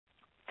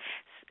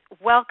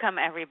Welcome,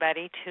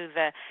 everybody, to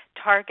the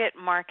Target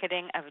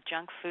Marketing of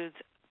Junk Foods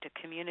to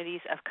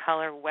Communities of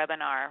Color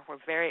webinar. We're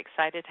very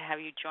excited to have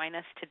you join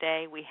us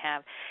today. We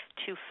have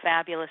two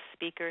fabulous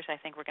speakers. I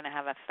think we're going to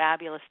have a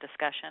fabulous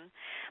discussion.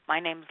 My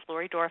name is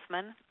Lori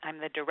Dorfman. I'm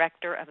the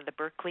director of the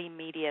Berkeley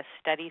Media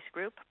Studies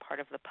Group, part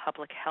of the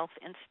Public Health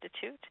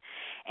Institute,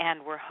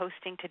 and we're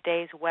hosting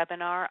today's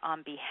webinar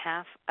on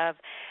behalf of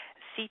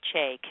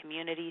CCHE,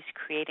 Communities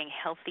Creating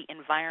Healthy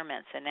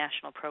Environments, a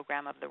national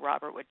program of the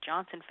Robert Wood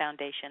Johnson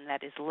Foundation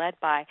that is led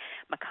by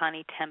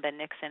Makani Temba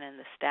Nixon and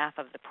the staff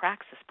of the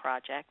Praxis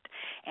Project.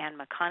 And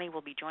Makani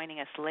will be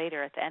joining us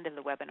later at the end of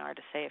the webinar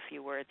to say a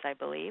few words, I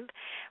believe.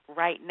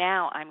 Right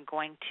now, I'm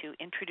going to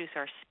introduce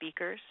our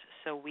speakers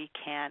so we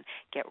can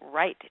get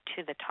right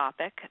to the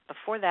topic.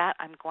 Before that,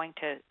 I'm going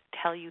to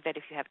tell you that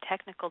if you have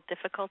technical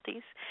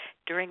difficulties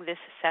during this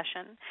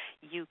session,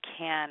 you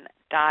can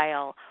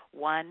dial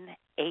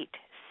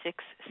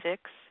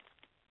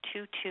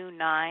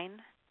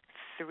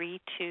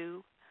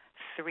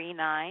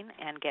 1-866-229-3239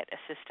 and get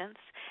assistance.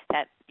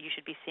 That you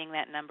should be seeing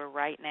that number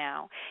right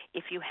now.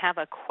 If you have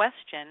a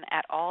question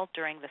at all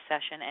during the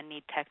session and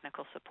need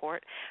technical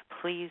support,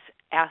 please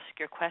ask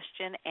your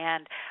question,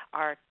 and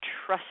our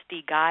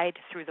trusty guide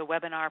through the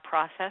webinar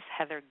process,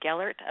 Heather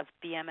Gellert of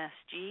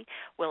BMSG,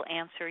 will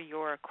answer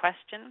your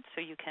question,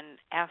 so you can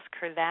ask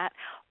her that.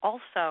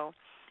 Also,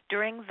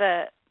 during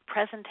the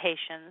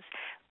presentations,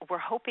 we're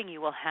hoping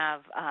you will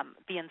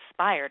be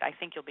inspired. I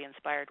think you'll be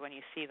inspired when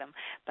you see them,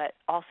 but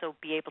also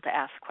be able to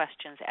ask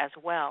questions as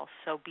well.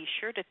 So be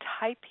sure to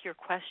type your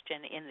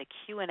question in the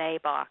Q&A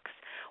box.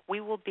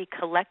 We will be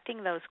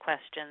collecting those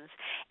questions,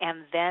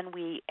 and then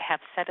we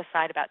have set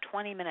aside about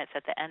 20 minutes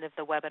at the end of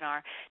the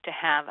webinar to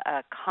have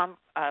a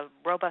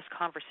robust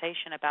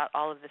conversation about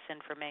all of this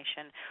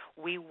information.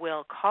 We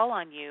will call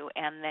on you,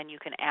 and then you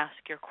can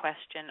ask your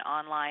question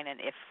online, and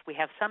if we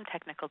have some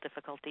technical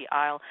difficulty,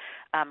 I'll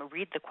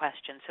read the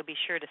question. So be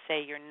sure to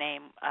say your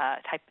name,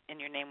 type in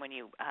your name when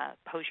you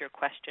pose your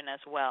question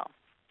as well.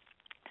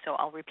 So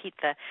I'll repeat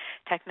the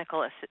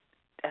technical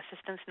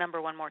assistance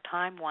number one more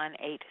time,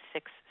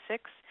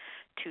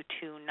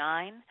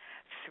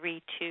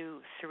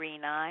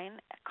 1-866-229-3239.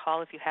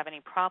 Call if you have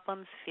any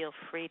problems. Feel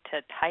free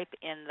to type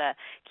in the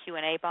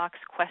Q&A box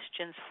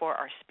questions for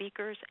our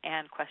speakers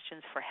and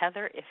questions for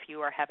Heather if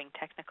you are having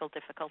technical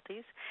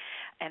difficulties.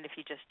 And if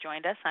you just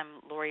joined us,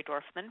 I'm Lori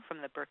Dorfman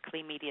from the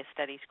Berkeley Media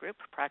Studies Group,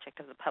 project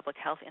of the Public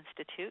Health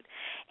Institute,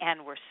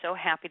 and we're so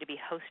happy to be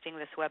hosting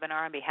this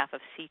webinar on behalf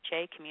of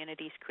CCHE,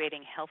 Communities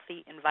Creating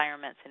Healthy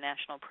Environments, a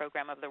national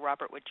program of the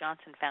Robert Wood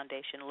Johnson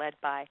Foundation led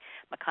by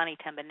Makani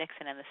Temba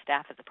Nixon and the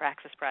staff at the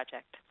Praxis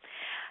Project.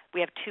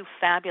 We have two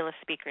fabulous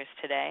speakers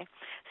today,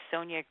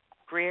 Sonya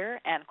Grier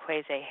and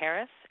Kwesi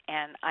Harris,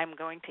 and I'm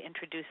going to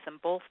introduce them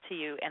both to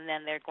you, and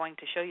then they're going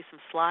to show you some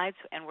slides,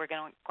 and we're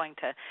going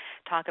to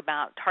talk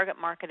about target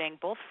marketing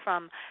both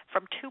from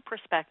two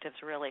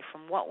perspectives, really,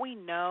 from what we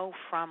know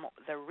from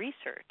the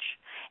research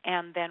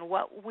and then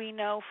what we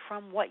know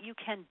from what you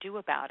can do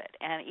about it.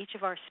 And each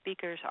of our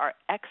speakers are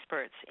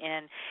experts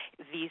in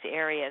these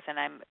areas, and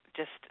I'm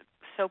just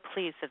so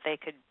pleased that they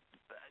could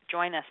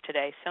join us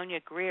today. Sonya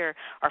Grier,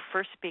 our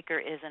first speaker,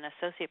 is an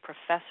associate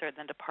professor in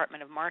the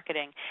Department of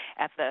Marketing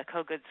at the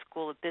Kogod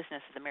School of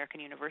Business at American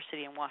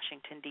University in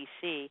Washington,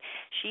 D.C.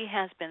 She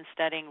has been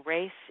studying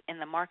race in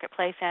the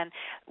marketplace and,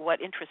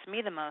 what interests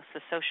me the most,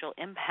 the social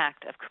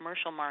impact of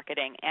commercial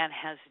marketing, and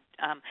has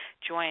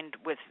joined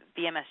with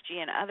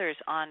BMSG and others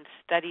on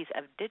studies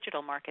of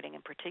digital marketing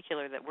in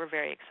particular that we're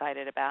very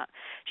excited about.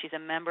 She's a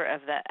member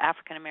of the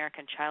African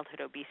American Childhood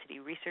Obesity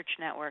Research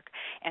Network,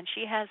 and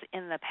she has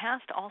in the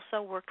past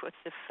also worked with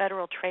the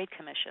Federal Trade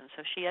Commission,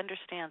 so she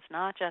understands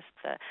not just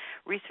the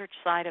research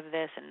side of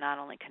this and not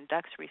only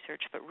conducts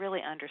research, but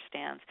really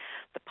understands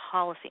the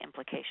policy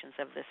implications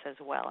of this as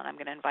well. And I'm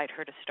going to invite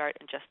her to start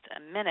in just a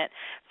minute.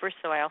 First,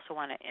 though, I also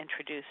want to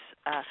introduce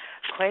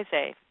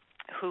Kwesi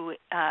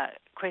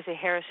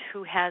Harris,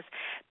 who has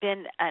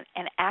been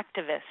an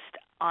activist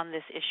on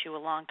this issue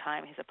a long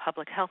time. He's a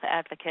public health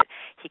advocate.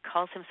 He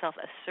calls himself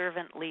a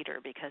servant leader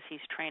because he's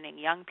training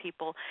young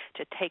people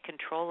to take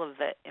control of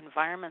the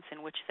environments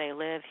in which they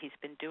live. He's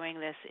been doing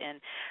this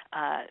in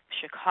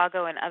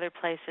Chicago and other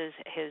places.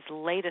 His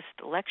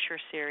latest lecture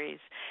series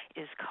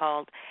is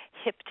called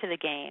Hip to the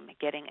Game,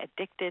 Getting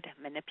Addicted,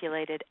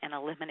 Manipulated, and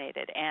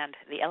Eliminated, and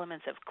the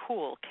Elements of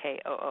Cool,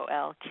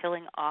 K-O-O-L,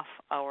 Killing Off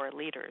Our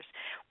Leaders,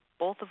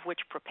 both of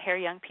which prepare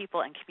young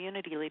people and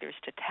community leaders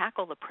to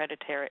tackle the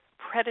predatory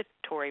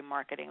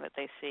marketing that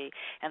they see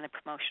and the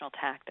promotional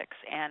tactics.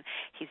 And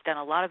he's done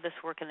a lot of this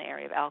work in the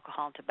area of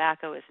alcohol and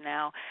tobacco, is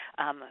now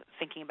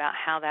thinking about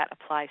how that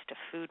applies to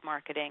food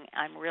marketing.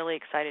 I'm really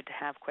excited to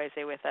have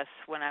Kwesi with us.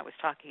 When I was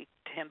talking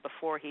to him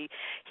before, he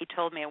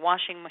told me a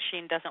washing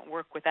machine doesn't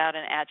work without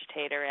an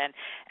agitator, and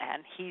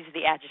he's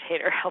the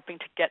agitator helping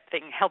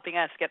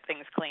us get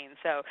things clean.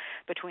 So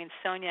between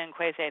Sonya and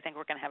Kwesi, I think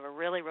we're going to have a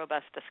really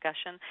robust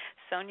discussion.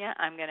 Sonya,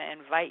 I'm going to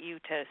invite you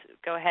to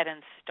go ahead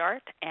and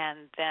start,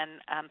 and then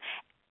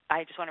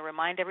I just want to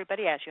remind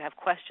everybody, as you have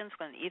questions,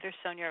 when either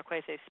Sonya or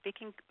Kwesi is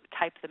speaking,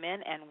 type them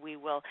in, and we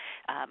will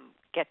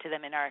get to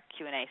them in our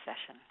Q&A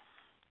session.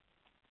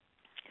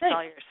 It's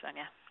all yours,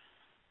 Sonya.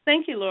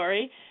 Thank you,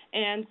 Lori,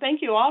 and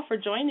thank you all for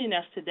joining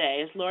us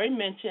today. As Lori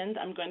mentioned,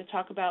 I'm going to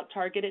talk about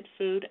targeted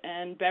food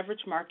and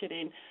beverage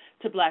marketing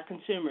to Black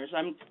consumers.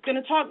 I'm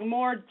going to talk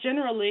more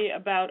generally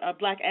about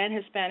Black and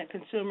Hispanic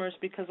consumers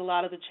because a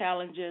lot of the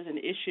challenges and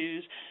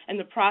issues and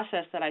the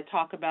process that I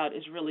talk about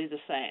is really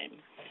the same.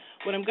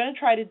 What I'm going to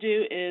try to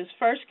do is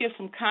first give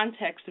some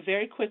context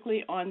very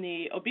quickly on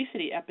the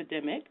obesity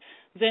epidemic,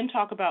 then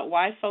talk about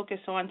why focus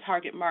on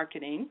target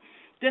marketing.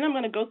 Then I'm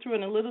going to go through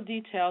in a little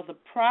detail the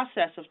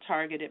process of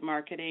targeted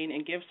marketing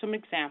and give some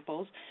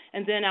examples,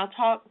 and then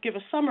I'll give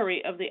a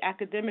summary of the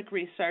academic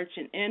research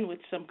and end with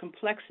some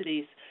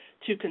complexities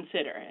to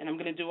consider. And I'm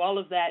going to do all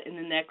of that in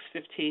the next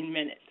 15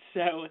 minutes.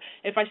 So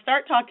if I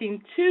start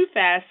talking too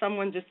fast,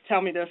 someone just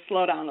tell me to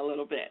slow down a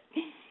little bit.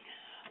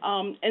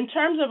 In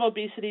terms of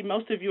obesity,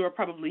 most of you are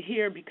probably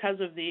here because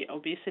of the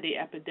obesity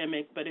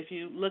epidemic, but if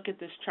you look at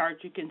this chart,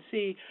 you can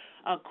see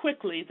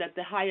quickly that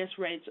the highest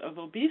rates of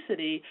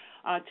obesity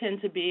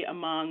tend to be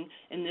among,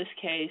 in this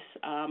case,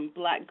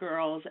 Black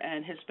girls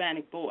and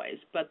Hispanic boys,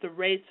 but the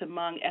rates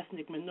among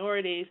ethnic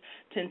minorities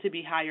tend to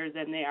be higher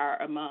than they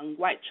are among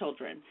white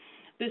children.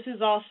 This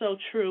is also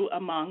true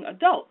among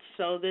adults.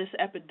 So this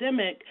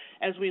epidemic,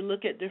 as we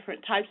look at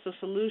different types of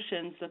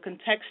solutions, the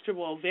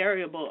contextual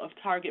variable of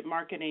target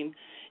marketing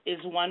is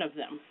one of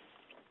them.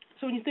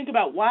 So when you think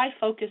about why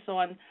focus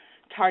on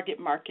target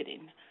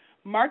marketing,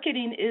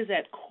 marketing is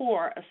at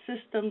core a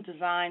system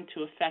designed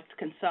to affect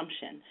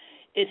consumption.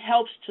 It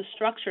helps to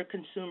structure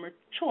consumer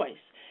choice.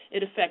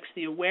 It affects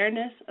the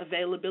awareness,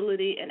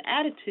 availability, and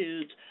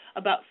attitudes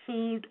about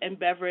food and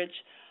beverage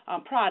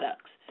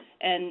products.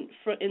 And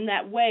in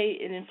that way,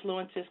 it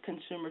influences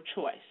consumer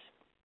choice.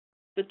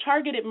 The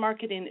targeted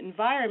marketing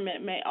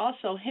environment may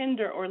also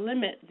hinder or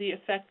limit the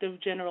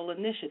effective general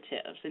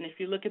initiatives. And if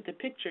you look at the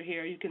picture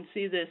here, you can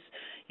see this,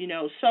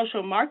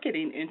 social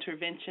marketing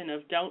intervention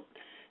of don't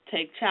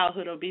take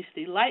childhood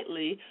obesity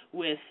lightly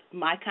with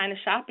my kind of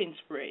shopping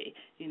spree,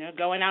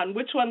 going out and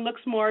which one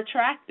looks more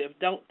attractive.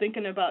 Don't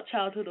thinking about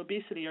childhood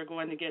obesity are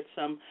going to get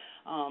some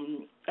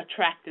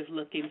attractive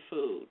looking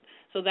food.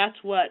 So that's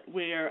what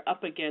we're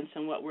up against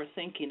and what we're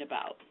thinking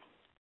about.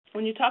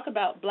 When you talk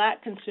about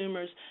Black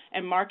consumers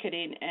and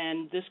marketing,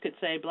 and this could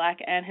say Black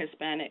and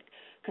Hispanic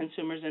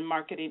consumers and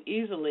marketing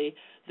easily,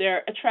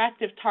 they're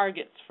attractive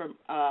targets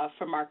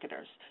for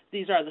marketers.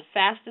 These are the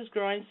fastest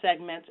growing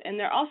segments, and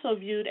they're also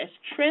viewed as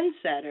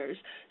trendsetters.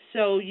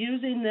 So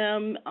using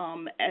them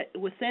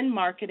within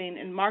marketing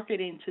and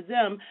marketing to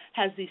them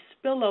has these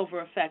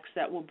spillover effects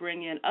that will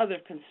bring in other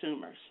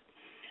consumers.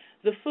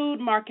 The food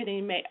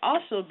marketing may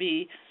also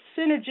be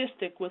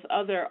synergistic with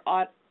other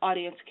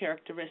audience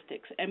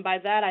characteristics, and by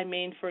that I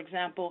mean, for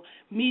example,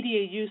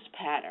 media use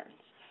patterns.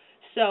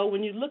 So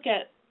when you look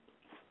at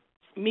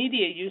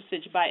media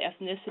usage by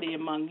ethnicity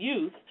among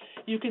youth,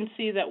 you can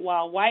see that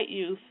while white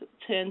youth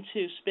tend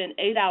to spend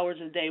 8 hours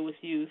a day with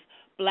youth,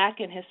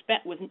 Black and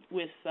Hispanic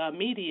with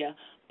media,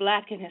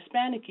 Black and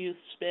Hispanic youth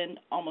spend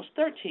almost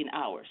 13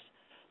 hours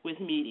with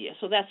media.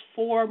 So that's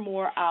 4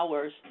 more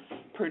hours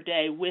per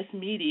day with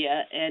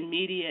media, and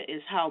media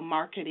is how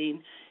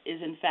marketing is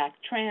in fact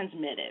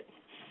transmitted.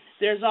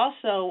 There's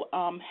also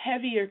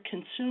heavier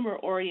consumer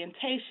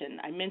orientation.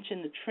 I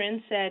mentioned the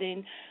trend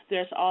setting.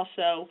 There's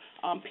also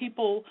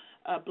people,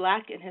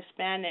 Black and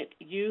Hispanic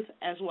youth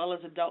as well as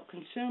adult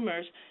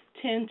consumers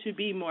tend to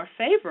be more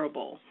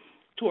favorable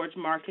towards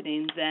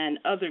marketing than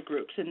other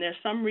groups. And there's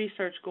some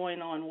research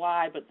going on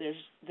why, but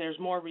there's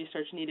more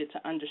research needed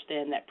to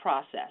understand that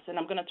process. And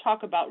I'm going to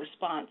talk about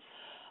response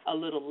a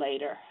little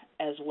later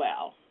as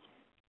well.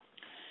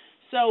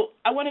 So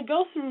I want to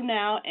go through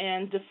now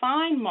and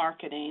define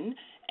marketing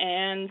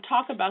and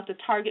talk about the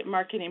target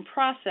marketing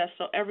process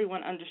so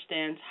everyone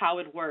understands how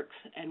it works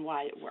and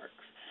why it works.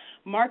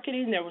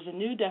 Marketing, there was a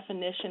new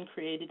definition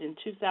created in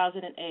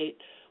 2008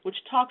 which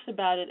talks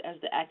about it as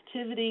the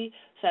activity,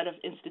 set of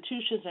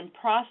institutions and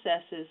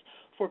processes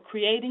for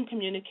creating,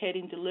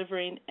 communicating,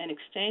 delivering, and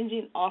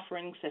exchanging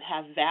offerings that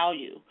have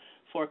value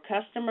for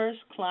customers,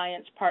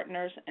 clients,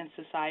 partners, and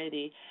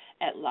society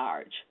at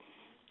large.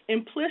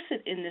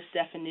 Implicit in this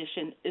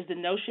definition is the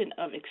notion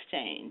of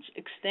exchange.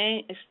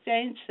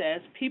 Exchange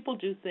says people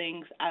do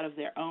things out of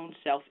their own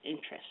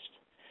self-interest.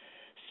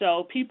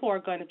 So people are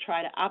going to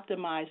try to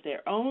optimize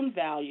their own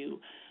value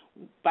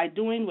by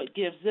doing what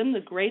gives them the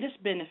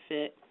greatest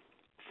benefit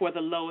for the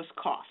lowest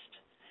cost.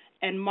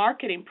 And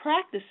marketing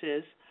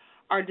practices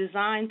are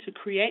designed to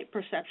create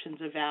perceptions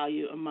of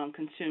value among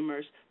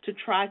consumers to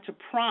try to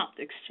prompt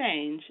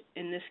exchange,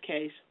 in this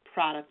case,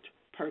 product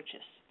purchase.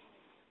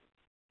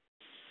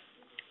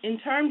 In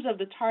terms of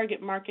the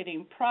target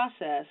marketing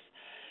process,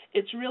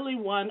 it's really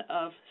one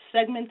of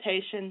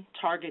segmentation,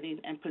 targeting,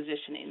 and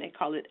positioning. They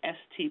call it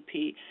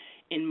STP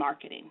in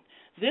marketing.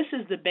 This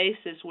is the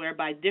basis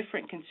whereby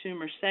different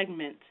consumer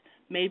segments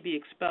may be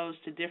exposed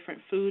to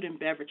different food and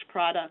beverage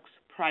products,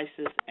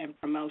 prices, and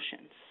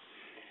promotions.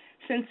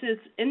 since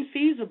it's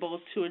infeasible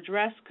to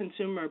address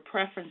consumer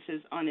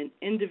preferences on an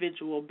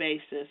individual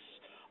basis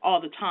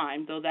all the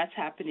time, though that's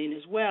happening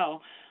as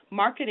well.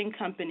 Marketing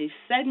companies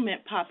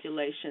segment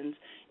populations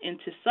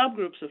into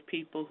subgroups of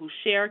people who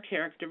share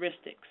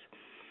characteristics.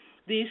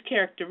 These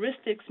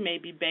characteristics may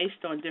be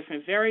based on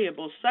different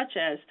variables such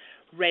as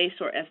race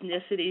or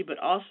ethnicity, but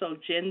also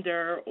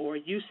gender or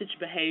usage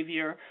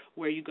behavior,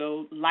 where you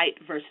go light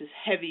versus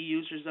heavy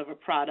users of a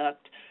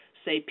product,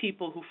 say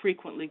people who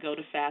frequently go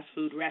to fast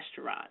food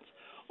restaurants,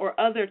 or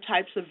other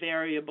types of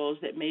variables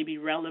that may be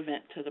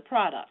relevant to the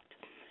product.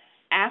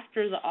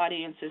 After the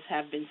audiences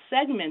have been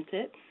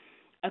segmented,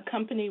 a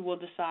company will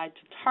decide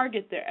to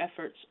target their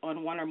efforts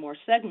on one or more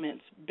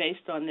segments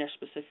based on their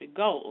specific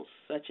goals,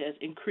 such as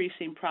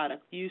increasing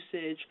product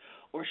usage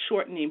or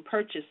shortening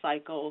purchase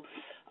cycle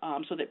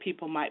so that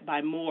people might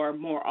buy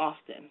more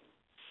often.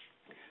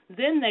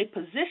 Then they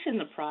position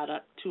the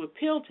product to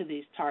appeal to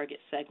these target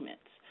segments,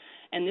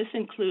 and this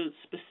includes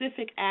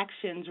specific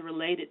actions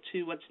related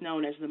to what's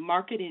known as the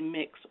marketing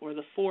mix, or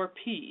the 4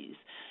 Ps,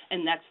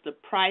 and that's the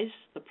price,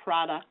 the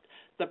product,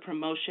 the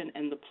promotion,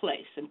 and the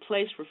place. And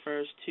place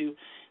refers to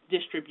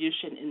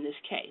distribution in this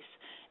case.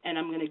 And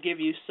I'm going to give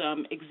you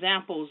some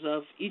examples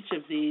of each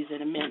of these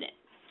in a minute.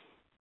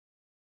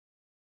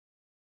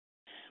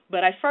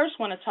 But I first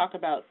want to talk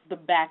about the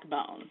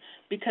backbone,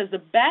 because the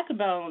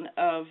backbone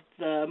of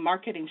the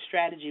marketing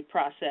strategy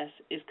process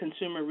is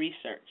consumer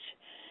research.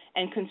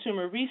 And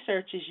consumer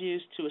research is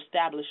used to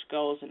establish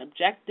goals and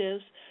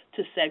objectives,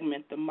 to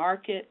segment the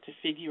market, to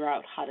figure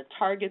out how to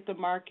target the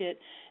market,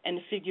 and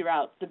to figure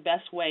out the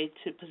best way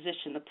to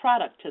position the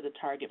product to the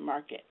target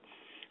market.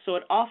 So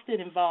it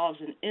often involves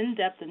an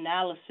in-depth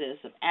analysis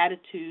of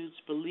attitudes,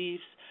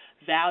 beliefs,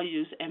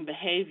 values, and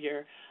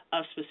behavior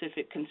of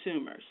specific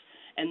consumers.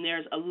 And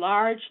there's a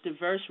large,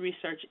 diverse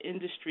research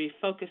industry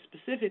focused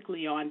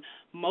specifically on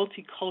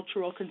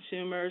multicultural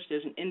consumers.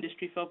 There's an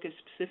industry focused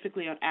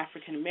specifically on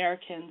African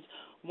Americans,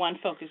 one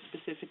focused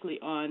specifically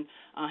on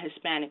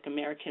Hispanic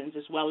Americans,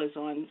 as well as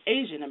on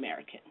Asian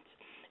Americans.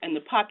 And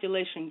the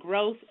population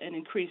growth and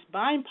increased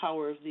buying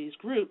power of these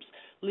groups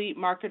lead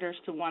marketers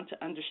to want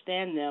to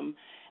understand them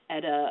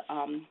at a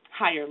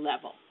higher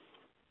level.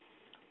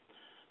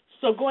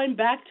 So going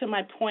back to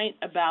my point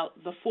about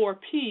the 4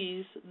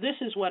 Ps, this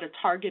is what a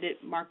targeted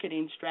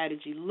marketing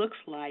strategy looks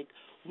like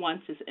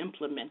once it's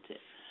implemented.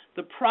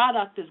 The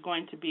product is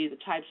going to be the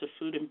types of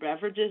food and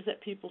beverages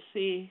that people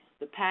see,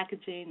 the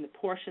packaging, the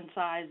portion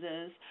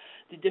sizes.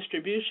 The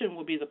distribution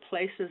will be the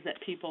places that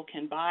people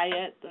can buy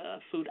it, the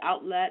food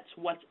outlets,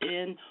 what's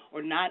in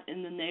or not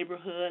in the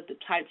neighborhood, the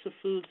types of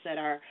foods that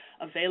are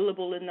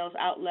available in those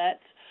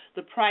outlets.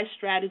 The price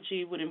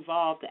strategy would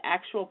involve the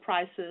actual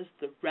prices,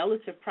 the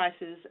relative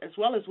prices, as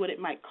well as what it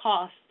might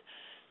cost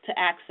to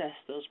access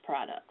those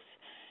products.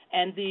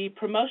 And the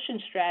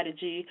promotion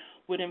strategy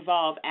would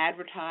involve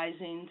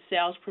advertising,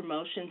 sales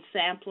promotion,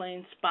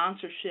 sampling,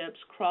 sponsorships,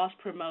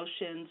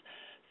 cross-promotions,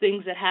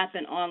 things that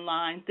happen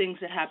online, things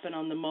that happen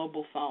on the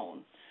mobile phone.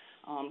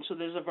 So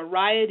there's a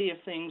variety of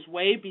things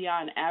way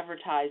beyond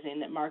advertising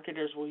that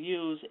marketers will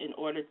use in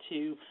order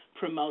to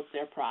promote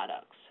their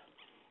products.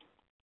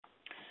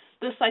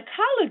 The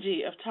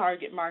psychology of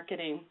target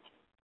marketing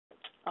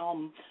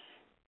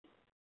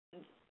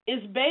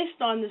is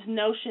based on this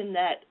notion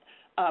that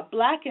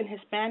Black and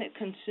Hispanic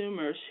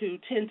consumers, who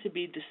tend to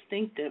be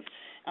distinctive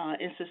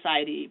in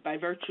society by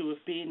virtue of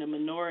being a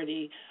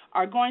minority,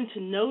 are going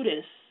to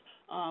notice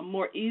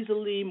more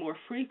easily, more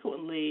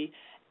frequently,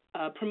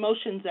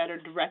 promotions that are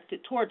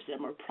directed towards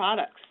them, or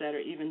products that are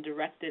even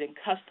directed and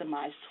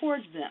customized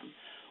towards them.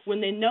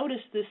 When they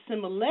notice this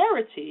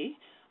similarity,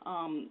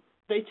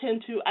 they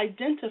tend to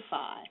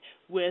identify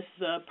with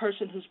the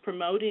person who's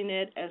promoting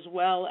it as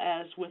well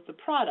as with the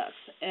products.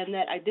 And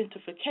that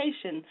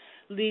identification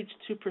leads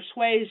to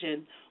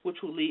persuasion, which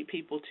will lead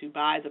people to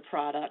buy the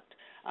product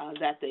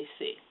that they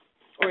see,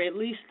 or at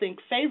least think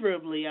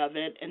favorably of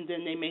it, and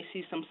then they may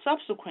see some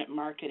subsequent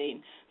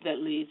marketing that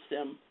leads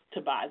them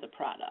to buy the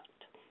product.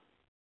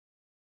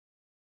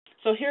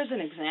 So here's an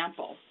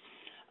example.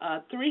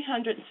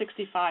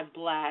 365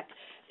 Black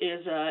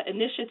is an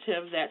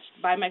initiative that's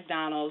by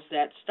McDonald's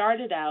that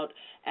started out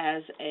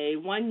as a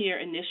one-year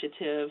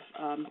initiative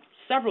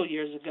several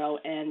years ago,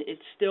 and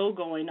it's still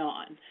going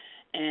on.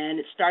 And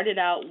it started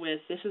out with,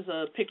 this is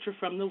a picture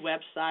from the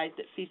website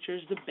that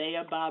features the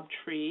baobab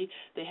tree.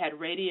 They had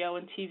radio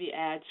and TV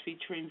ads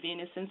featuring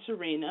Venus and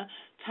Serena.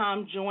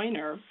 Tom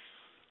Joyner,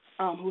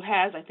 who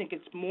has, I think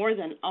it's more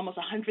than almost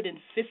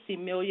 150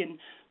 million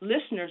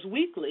listeners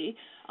weekly,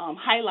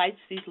 highlights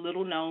these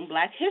little-known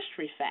Black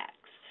history facts.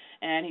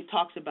 And he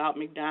talks about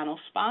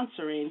McDonald's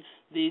sponsoring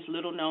these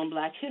little-known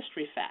Black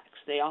history facts.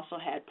 They also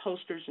had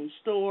posters in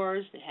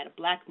stores. They had a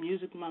Black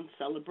Music Month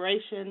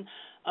celebration,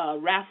 a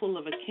raffle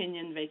of a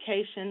Kenyan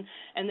vacation,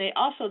 and they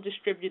also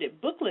distributed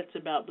booklets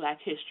about Black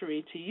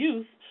history to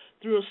youth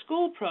through a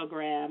school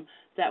program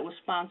that was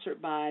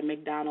sponsored by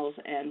McDonald's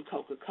and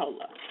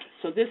Coca-Cola.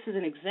 So this is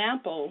an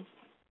example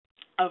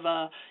of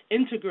a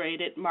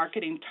integrated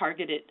marketing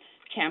targeted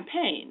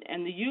campaign.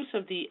 And the use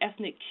of the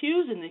ethnic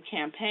cues in the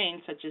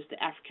campaign, such as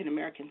the African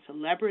American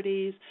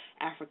celebrities,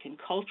 African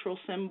cultural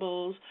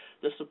symbols,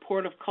 the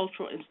support of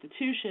cultural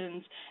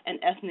institutions, and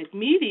ethnic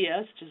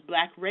media, such as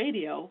black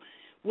radio,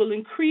 will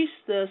increase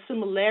the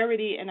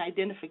similarity and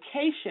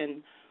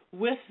identification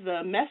with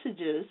the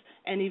messages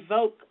and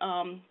evoke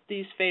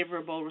these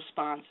favorable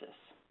responses.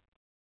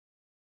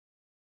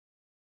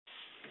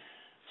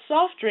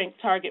 Soft drink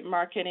target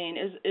marketing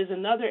is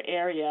another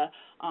area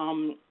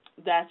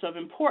that's of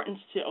importance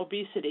to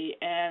obesity,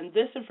 and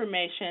this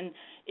information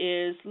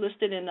is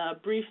listed in a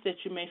brief that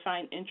you may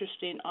find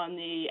interesting on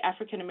the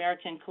African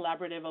American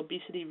Collaborative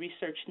Obesity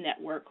Research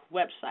Network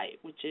website,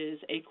 which is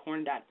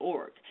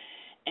acorn.org.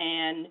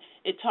 And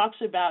it talks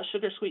about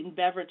sugar-sweetened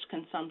beverage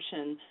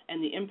consumption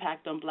and the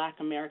impact on Black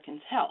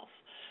Americans' health.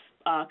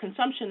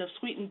 Consumption of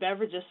sweetened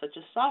beverages such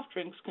as soft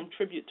drinks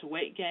contribute to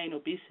weight gain,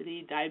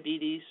 obesity,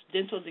 diabetes,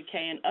 dental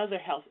decay, and other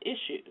health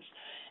issues.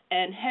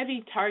 And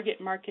heavy target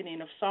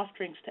marketing of soft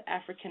drinks to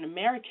African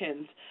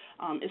Americans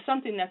is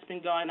something that's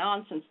been going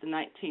on since the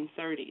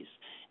 1930s.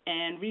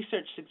 And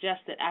research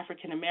suggests that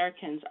African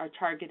Americans are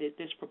targeted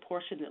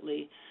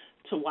disproportionately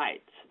to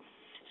whites.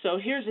 So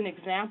here's an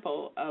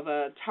example of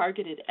a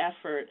targeted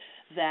effort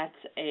that's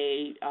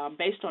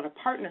based on a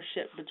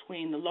partnership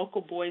between the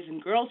local Boys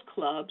and Girls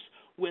Clubs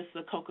with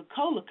the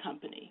Coca-Cola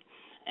Company.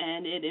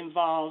 And it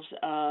involves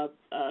a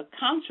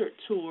concert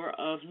tour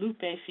of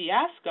Lupe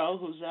Fiasco,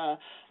 who's a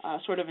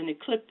sort of an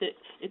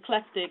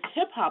eclectic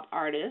hip-hop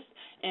artist,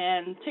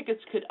 and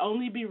tickets could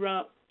only be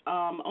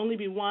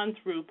won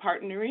through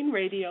partnering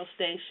radio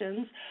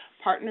stations,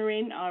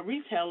 partnering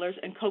retailers,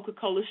 and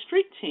Coca-Cola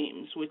street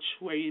teams,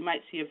 where you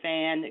might see a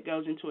van that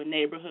goes into a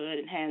neighborhood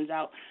and hands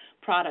out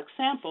product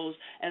samples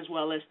as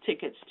well as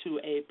tickets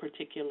to a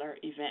particular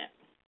event.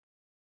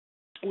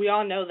 We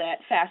all know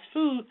that fast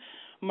food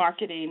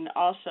marketing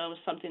also is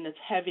something that's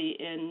heavy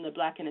in the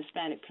Black and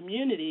Hispanic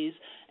communities,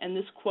 and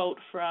this quote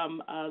from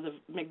the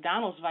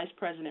McDonald's Vice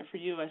President for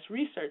U.S.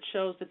 Research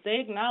shows that they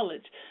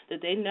acknowledge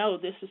that they know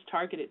this is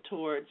targeted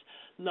towards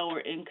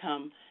lower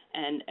income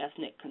and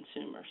ethnic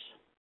consumers.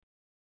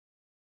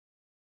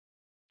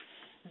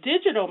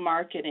 Digital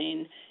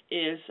marketing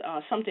is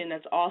something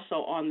that's also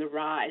on the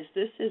rise.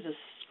 This is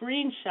a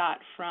screenshot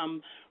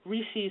from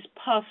Reese's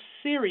Puffs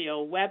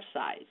cereal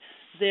website.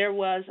 There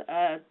was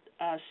a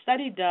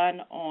study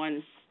done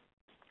on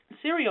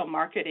cereal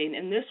marketing,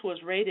 and this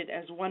was rated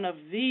as one of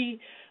the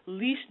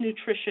least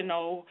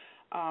nutritional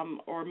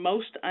or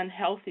most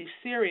unhealthy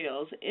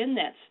cereals in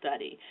that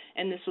study.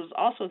 And this was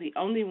also the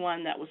only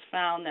one that was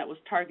found that was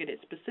targeted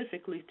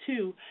specifically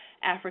to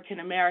African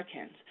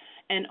Americans.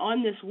 And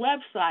on this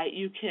website,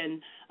 you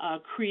can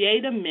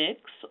create a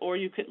mix, or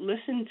you could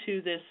listen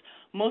to this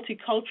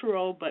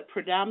multicultural but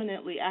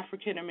predominantly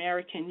African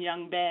American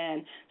young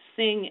band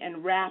sing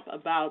and rap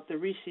about the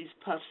Reese's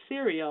Puffs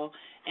cereal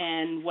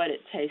and what it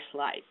tastes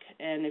like.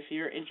 And if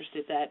you're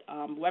interested, that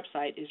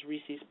website is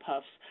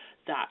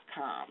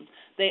reesespuffs.com.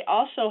 They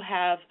also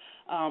have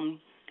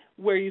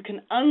where you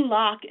can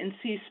unlock and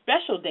see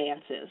special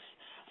dances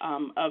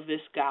of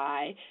this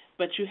guy,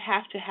 but you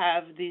have to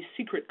have these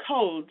secret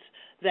codes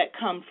that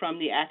come from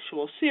the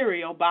actual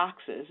cereal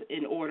boxes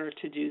in order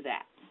to do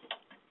that.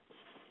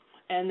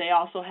 And they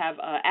also have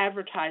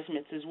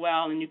advertisements as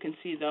well, and you can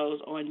see those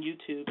on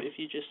YouTube if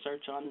you just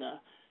search on the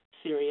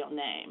cereal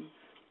name.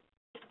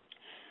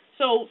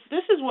 So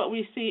this is what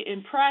we see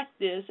in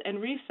practice,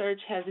 and research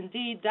has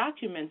indeed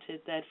documented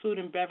that food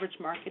and beverage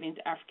marketing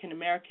to African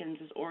Americans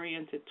is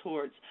oriented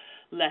towards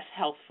less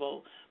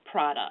healthful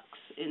products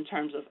in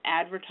terms of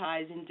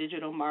advertising,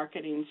 digital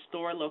marketing,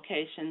 store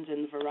locations,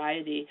 and the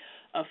variety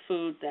of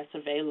food that's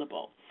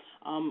available.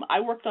 I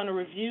worked on a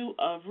review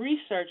of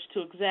research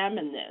to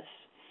examine this.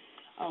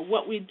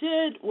 What we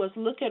did was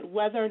look at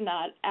whether or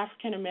not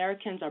African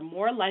Americans are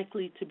more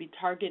likely to be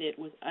targeted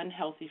with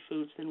unhealthy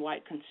foods than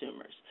white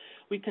consumers.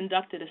 We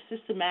conducted a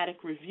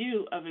systematic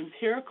review of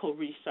empirical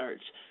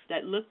research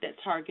that looked at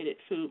targeted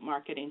food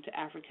marketing to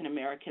African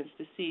Americans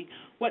to see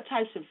what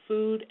types of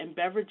food and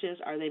beverages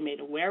are they made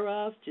aware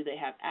of, do they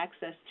have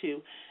access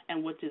to,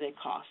 and what do they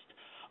cost.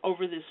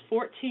 Over this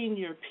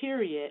 14-year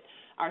period,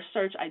 our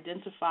search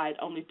identified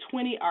only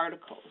 20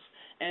 articles,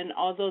 and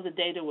although the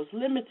data was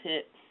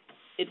limited,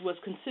 it was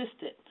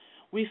consistent.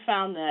 We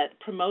found that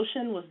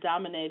promotion was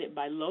dominated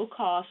by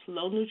low-cost,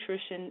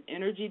 low-nutrition,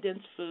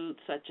 energy-dense foods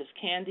such as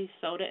candy,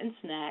 soda, and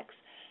snacks,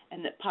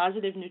 and that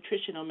positive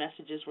nutritional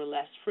messages were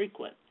less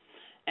frequent.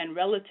 And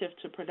relative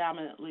to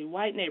predominantly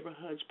white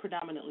neighborhoods,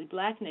 predominantly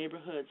black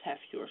neighborhoods have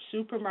fewer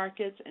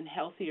supermarkets, and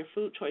healthier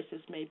food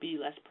choices may be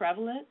less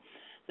prevalent.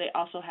 They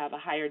also have a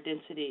higher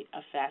density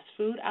of fast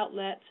food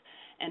outlets,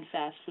 and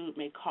fast food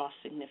may cost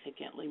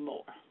significantly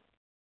more.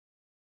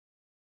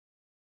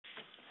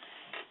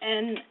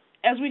 And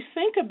as we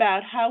think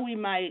about how we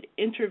might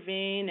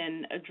intervene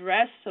and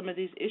address some of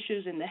these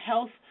issues in the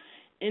health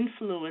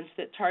influence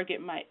that target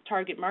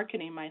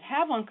marketing might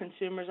have on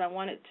consumers, I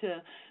wanted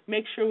to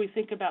make sure we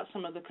think about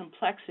some of the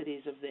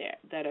complexities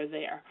that are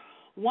there.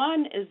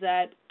 One is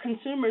that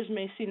consumers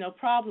may see no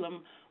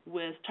problem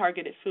with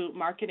targeted food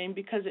marketing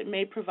because it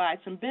may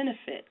provide some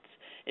benefits.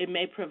 It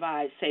may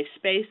provide safe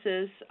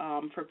spaces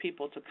for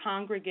people to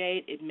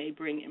congregate. It may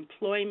bring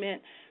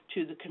employment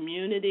to the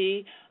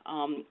community.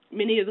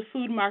 Many of the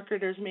food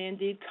marketers may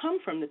indeed come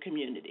from the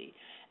community.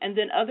 And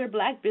then other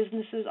black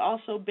businesses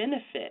also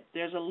benefit.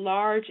 There's a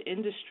large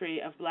industry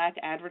of black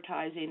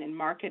advertising and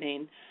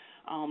marketing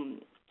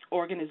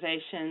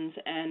organizations,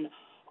 and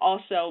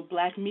also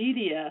black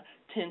media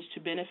tends to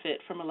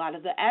benefit from a lot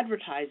of the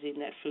advertising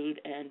that food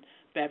and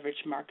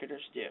beverage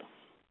marketers do.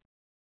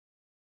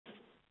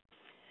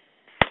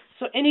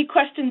 So any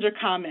questions or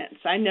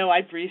comments? I know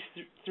I breezed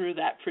through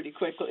that pretty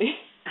quickly.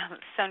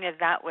 Sonya,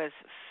 that was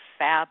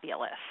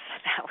fabulous.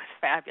 That was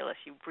fabulous.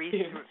 You breathed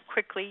through it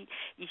quickly.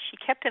 She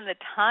kept in the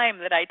time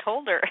that I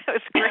told her. It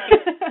was great.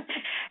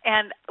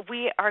 And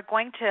we are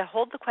going to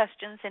hold the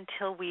questions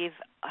until we've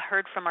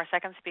heard from our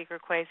second speaker,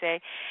 Kwesi.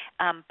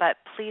 But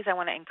please, I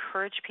want to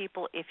encourage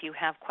people, if you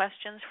have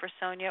questions for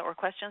Sonya or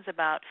questions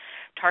about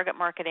target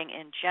marketing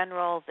in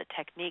general, the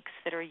techniques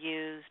that are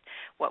used,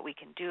 what we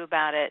can do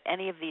about it,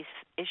 any of these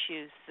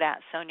issues that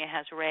Sonya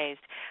has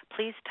raised,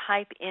 please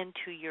type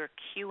into your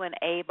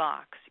Q&A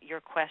box your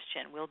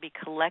question. We'll be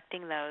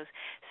collecting those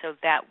so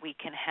that we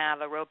can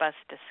have a robust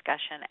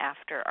discussion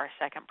after our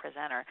second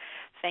presenter.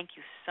 Thank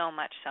you so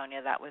much,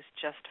 Sonya. That was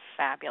just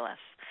fabulous.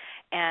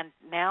 And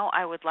now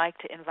I would like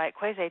to invite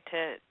Kwesi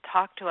to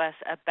talk to us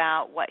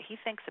about what he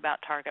thinks about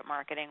target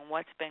marketing,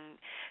 what's been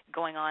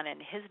going on in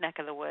his neck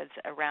of the woods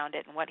around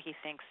it, and what he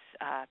thinks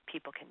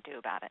people can do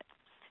about it.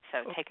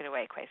 So take it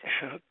away,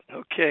 Kwesi.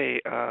 Okay.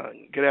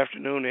 Good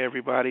afternoon,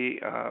 everybody.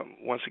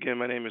 Once again,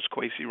 my name is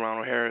Kwesi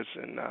Ronald Harris,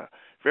 and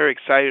very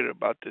excited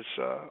about this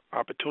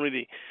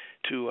opportunity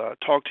to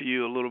talk to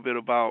you a little bit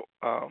about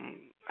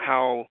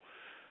how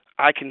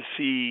I can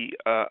see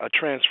a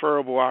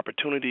transferable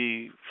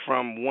opportunity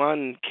from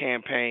one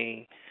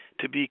campaign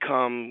to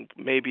become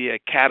maybe a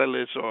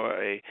catalyst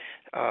or a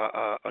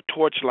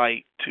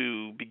torchlight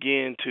to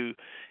begin to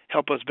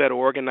help us better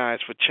organize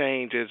for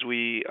change as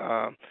we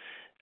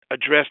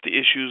address the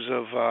issues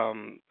of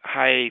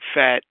high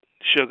fat,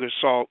 sugar,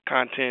 salt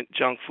content,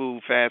 junk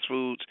food, fast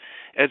foods.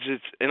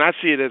 And I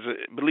see it as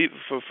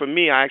for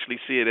me, I actually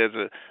see it as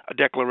a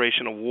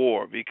declaration of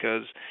war,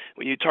 because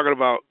when you're talking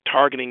about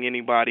targeting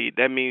anybody,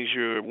 that means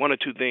you're one of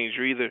two things.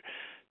 You're either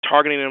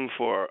targeting them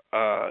for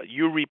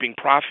you reaping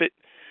profit,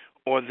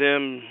 or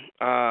them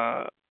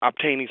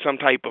obtaining some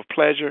type of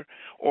pleasure,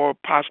 or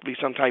possibly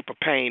some type of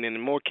pain. And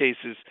in more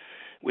cases,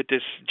 with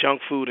this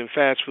junk food and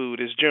fast food,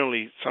 is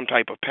generally some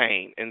type of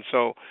pain. And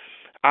so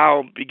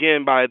I'll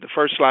begin by the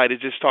first slide.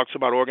 It just talks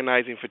about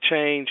organizing for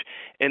change.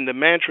 And the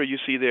mantra you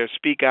see there,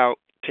 speak out,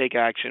 take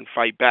action,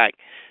 fight back,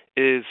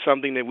 is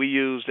something that we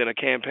used in a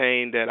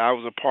campaign that I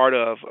was a part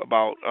of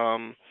about,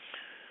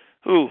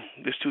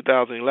 this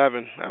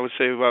 2011, I would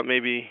say about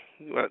maybe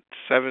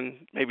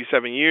 7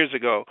 years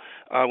ago,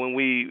 when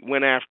we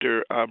went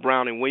after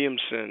Brown and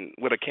Williamson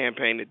with a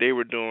campaign that they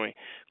were doing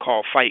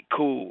called Fight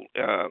Cool.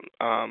 Our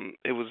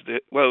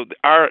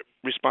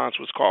response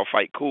was called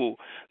Fight Cool.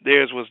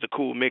 Theirs was the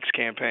Cool Mix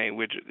campaign,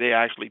 which they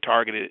actually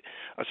targeted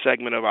a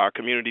segment of our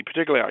community,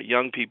 particularly our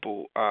young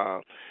people,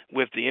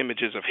 with the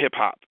images of hip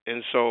hop.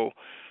 And so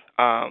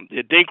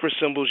the Dinkra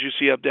symbols you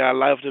see up there, I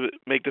love to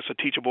make this a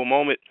teachable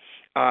moment.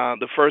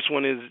 The first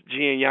one is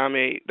G and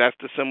Yame. That's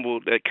the symbol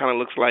that kind of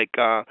looks like,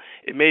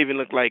 it may even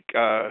look like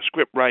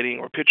script writing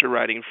or picture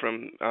writing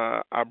from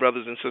our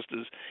brothers and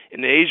sisters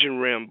in the Asian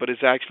rim, but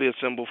it's actually a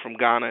symbol from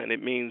Ghana, and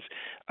it means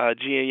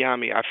G and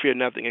Yame, I fear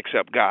nothing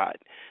except God.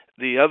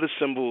 The other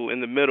symbol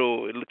in the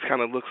middle, it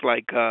kind of looks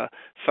like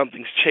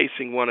something's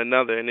chasing one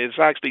another, and it's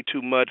actually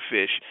two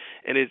mudfish,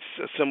 and it's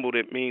a symbol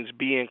that means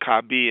be in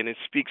Kabi, and it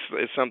speaks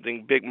as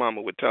something Big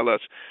Mama would tell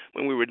us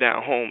when we were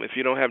down home. If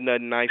you don't have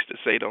nothing nice to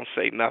say, don't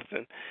say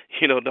nothing.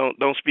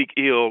 Don't speak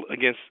ill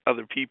against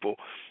other people.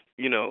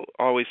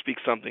 Always speak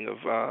something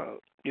of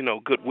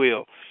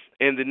goodwill.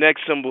 And the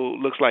next symbol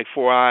looks like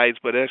four eyes,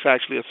 but it's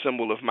actually a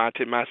symbol of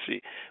Mate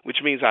Masi,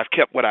 which means I've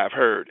kept what I've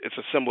heard. It's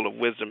a symbol of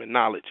wisdom and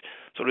knowledge.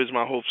 So there's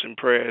my hopes and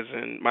prayers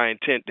and my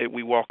intent that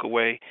we walk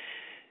away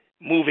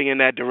moving in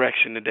that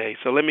direction today.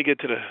 So let me get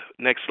to the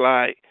next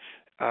slide.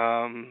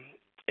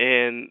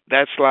 And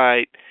that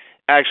slide,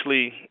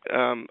 actually,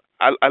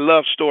 I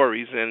love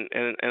stories, and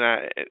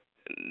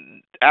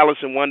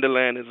Alice in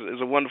Wonderland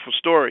is a wonderful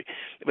story.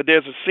 But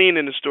there's a scene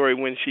in the story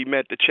when she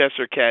met the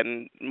Cheshire Cat,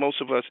 and most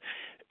of us,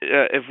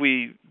 if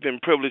we've been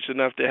privileged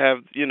enough to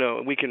have,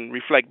 we can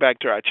reflect back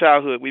to our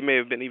childhood, we may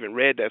have been even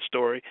read that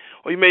story,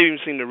 or you may have even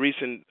seen the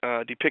recent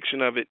depiction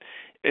of it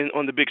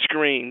on the big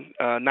screen,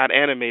 not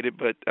animated,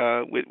 but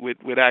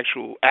with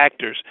actual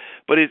actors.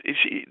 But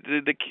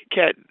the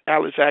cat,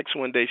 Alice asks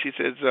one day, she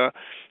says,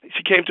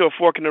 she came to a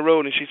fork in the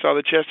road and she saw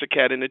the Chester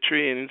Cat in the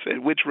tree and said,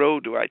 which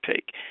road do I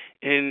take?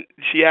 And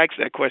she asked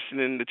that question,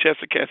 and the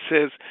Chester Cat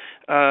says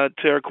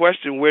to her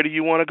question, where do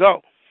you want to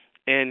go?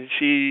 And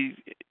she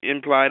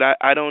implied,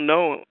 I don't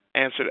know,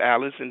 answered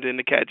Alice. And then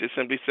the cat just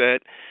simply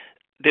said,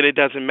 then it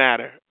doesn't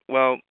matter.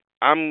 Well,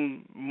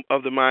 I'm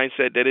of the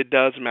mindset that it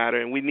does matter,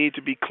 and we need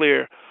to be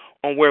clear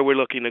on where we're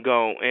looking to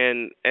go.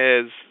 And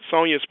as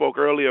Sonya spoke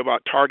earlier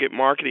about target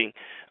marketing,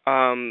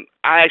 I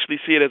actually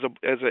see it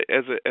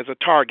as a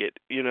target.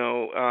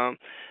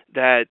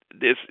 That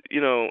this,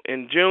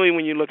 and generally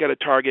when you look at a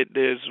target,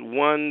 there's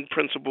one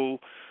principal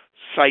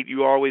site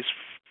you always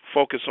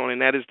focus on,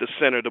 and that is the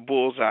center, the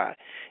bullseye.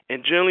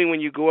 And generally,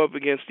 when you go up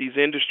against these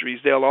industries,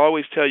 they'll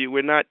always tell you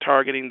we're not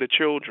targeting the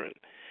children.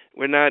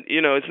 We're not,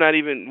 it's not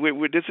even.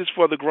 This is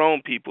for the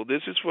grown people.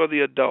 This is for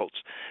the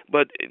adults.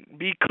 But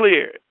be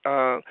clear,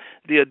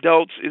 the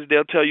adults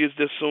they'll tell you is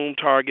the assumed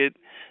target,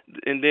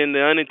 and then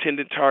the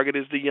unintended target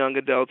is the young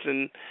adults,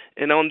 and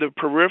on the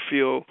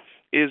peripheral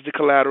is the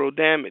collateral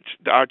damage,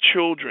 our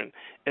children.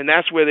 And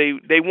that's where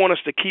they want us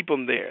to keep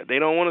them there. They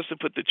don't want us to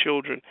put the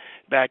children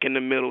back in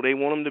the middle. They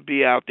want them to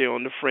be out there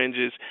on the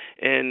fringes,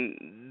 and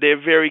they're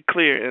very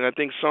clear. And I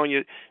think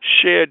Sonya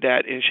shared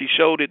that, and she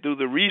showed it through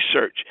the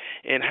research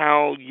and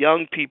how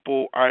young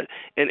people are.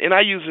 And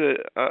I use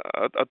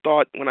a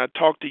thought when I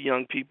talk to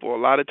young people a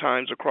lot of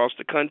times across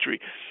the country.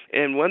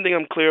 And one thing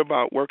I'm clear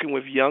about working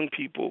with young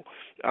people,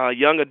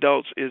 young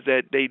adults, is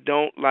that they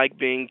don't like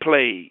being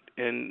played.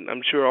 And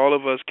I'm sure all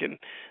of us can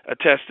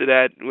attest to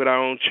that with our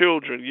own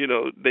children.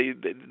 They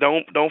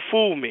don't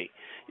fool me.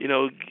 Give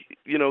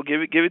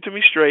it to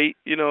me straight.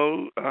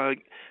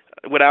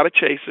 Without a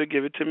chaser,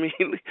 give it to me.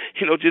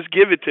 Just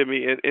give it to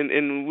me,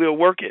 and we'll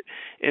work it.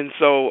 And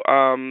so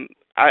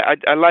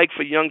I like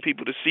for young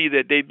people to see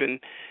that they've been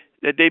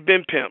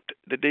pimped,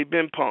 that they've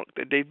been punked,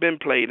 that they've been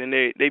played, and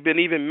they've been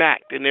even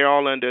macked, and they're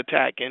all under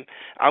attack. And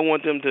I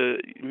want them to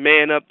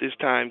man up this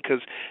time,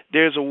 because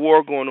there's a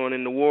war going on,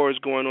 and the war is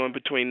going on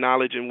between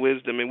knowledge and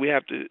wisdom. And we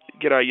have to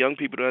get our young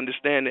people to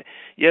understand that,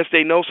 yes,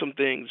 they know some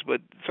things,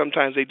 but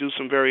sometimes they do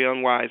some very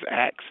unwise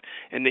acts.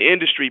 And the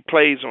industry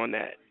plays on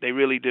that. They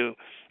really do.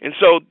 And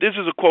so this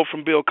is a quote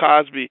from Bill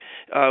Cosby,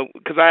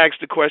 because I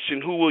asked the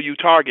question, who will you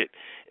target?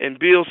 And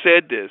Bill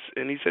said this,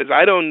 and he says,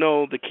 I don't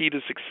know the key to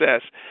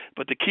success,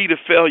 but the key to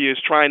failure is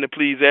trying to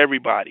please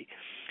everybody.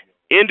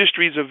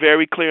 Industries are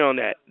very clear on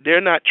that.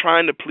 They're not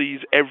trying to please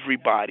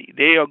everybody.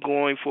 They are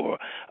going for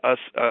a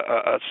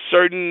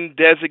certain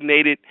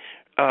designated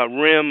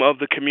rim of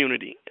the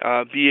community,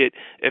 be it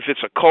if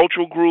it's a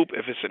cultural group,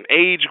 if it's an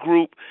age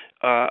group,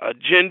 a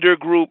gender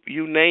group,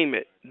 you name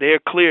it. They're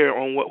clear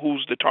on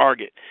who's the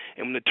target.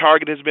 And when the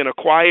target has been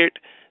acquired,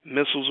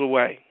 missiles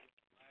away.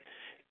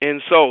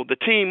 And so the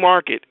teen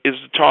market is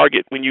the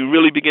target when you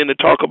really begin to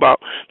talk about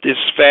this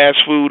fast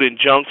food and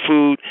junk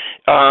food,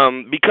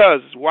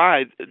 because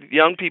why?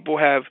 Young people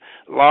have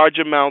large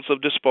amounts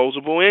of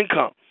disposable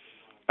income.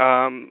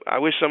 I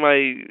wish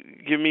somebody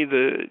give me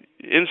the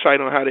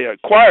insight on how they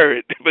acquire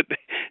it, but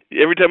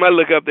every time I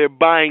look up, they're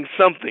buying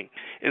something.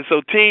 And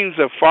so teens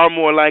are far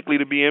more likely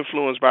to be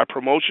influenced by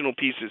promotional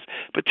pieces,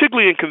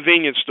 particularly in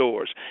convenience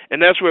stores.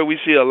 And that's where we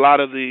see a lot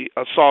of the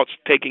assaults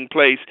taking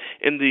place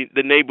in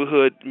the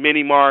neighborhood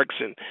mini marts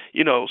and,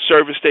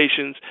 service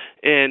stations,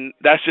 and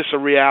that's just a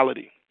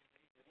reality.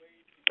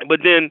 But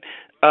then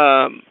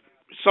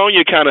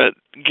Sonya kind of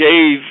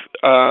gave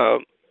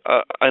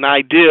an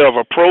idea of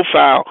a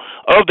profile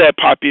of that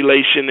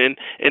population, and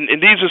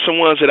these are some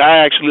ones that I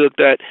actually looked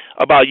at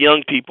about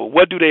young people.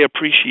 What do they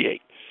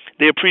appreciate?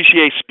 They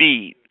appreciate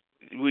speed.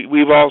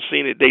 We've all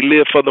seen it. They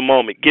live for the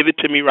moment. Give it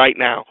to me right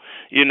now.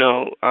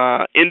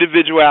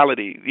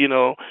 Individuality.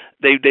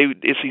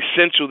 It's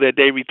essential that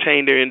they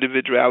retain their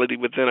individuality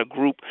within a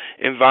group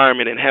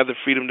environment and have the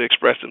freedom to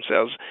express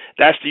themselves.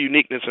 That's the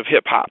uniqueness of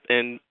hip hop,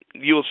 and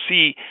you'll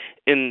see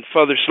in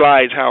further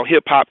slides how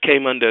hip-hop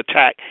came under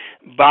attack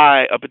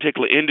by a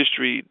particular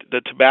industry, the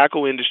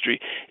tobacco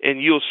industry,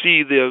 and you'll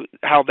see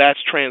how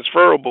that's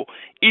transferable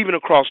even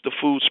across the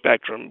food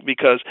spectrum,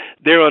 because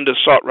they're under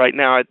assault right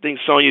now. I think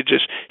Sonya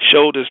just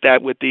showed us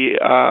that with the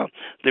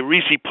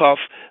Reese Puff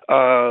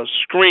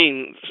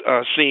screen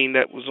scene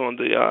that was on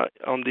the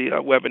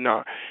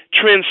webinar.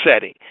 Trend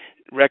setting.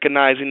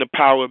 Recognizing the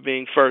power of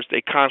being first,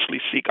 they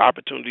constantly seek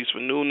opportunities for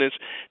newness.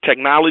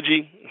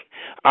 Technology,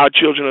 our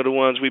children are the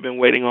ones we've been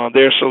waiting on.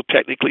 They're so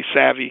technically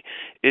savvy,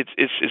 it's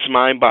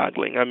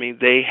mind-boggling. I mean,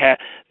 they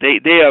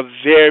are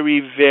very,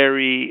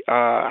 very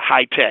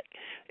high tech,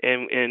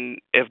 and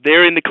if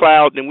they're in the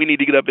cloud, then we need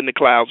to get up in the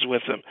clouds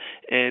with them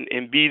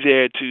and be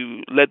there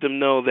to let them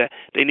know that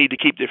they need to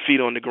keep their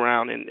feet on the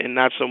ground and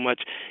not so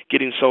much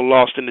getting so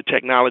lost in the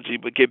technology,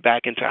 but get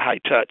back into high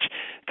touch.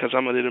 Because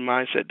I'm under the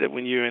mindset that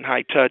when you're in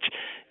high touch,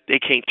 they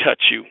can't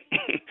touch you.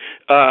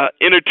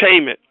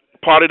 Entertainment.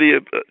 Part of the,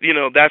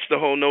 that's the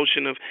whole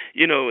notion of,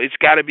 it's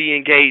got to be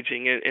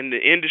engaging, and the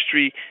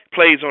industry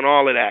plays on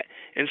all of that.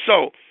 And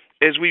so,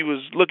 as we was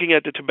looking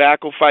at the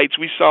tobacco fights,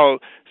 we saw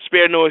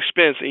spare no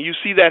expense, and you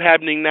see that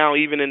happening now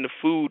even in the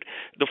food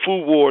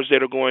wars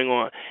that are going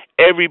on.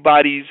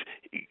 Everybody's,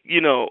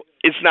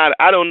 it's not,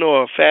 I don't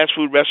know a fast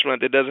food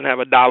restaurant that doesn't have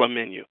a dollar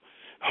menu.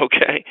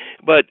 Okay,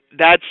 but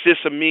that's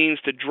just a means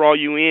to draw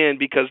you in,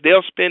 because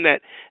they'll spend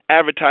that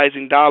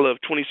advertising dollar of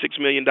 $26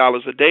 million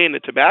a day in the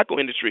tobacco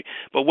industry.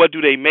 But what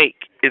do they make?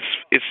 It's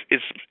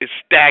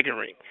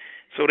staggering.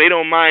 So they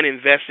don't mind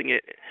investing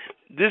it.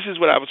 This is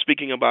what I was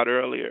speaking about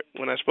earlier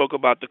when I spoke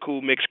about the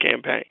Cool Mix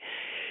campaign.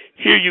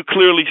 Here you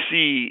clearly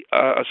see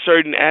a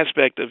certain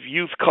aspect of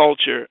youth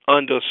culture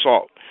under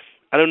assault.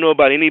 I don't know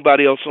about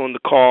anybody else on the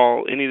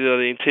call, any of the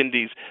other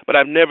attendees, but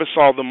I've never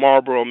saw the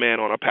Marlboro Man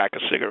on a pack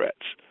of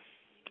cigarettes.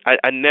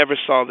 I never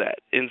saw that.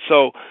 And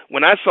so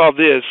when I saw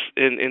this,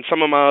 and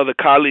some of my other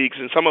colleagues,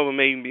 and some of them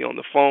may even be on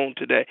the phone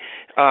today,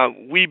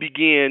 we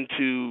began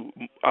to,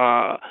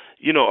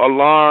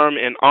 alarm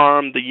and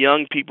arm the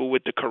young people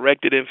with the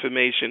corrected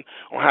information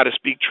on how to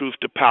speak truth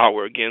to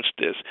power against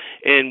this.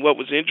 And what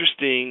was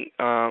interesting,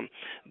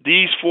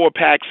 these 4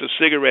 packs of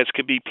cigarettes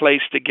could be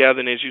placed together,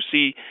 and as you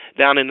see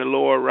down in the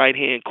lower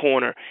right-hand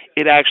corner,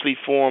 it actually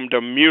formed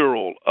a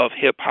mural of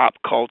hip-hop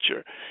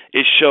culture.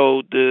 It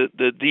showed the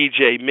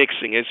DJ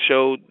mixing. It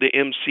showed the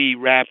MC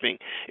rapping.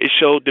 It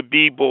showed the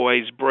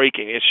b-boys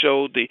breaking. It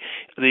showed the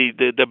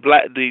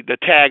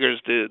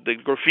taggers, the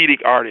graffiti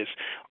artists.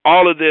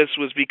 All of this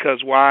was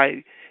because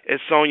why? As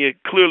Sonya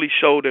clearly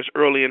showed us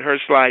early in her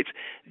slides,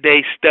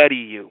 they study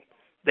you.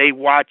 They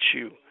watch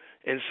you.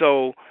 And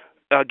so,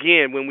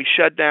 again, when we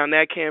shut down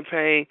that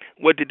campaign,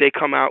 what did they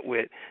come out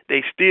with?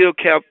 They still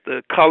kept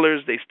the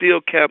colors. They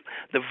still kept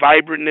the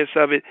vibrantness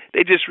of it.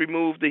 They just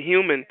removed the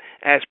human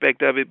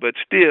aspect of it, but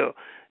still,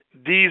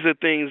 these are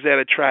things that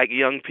attract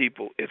young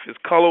people. If it's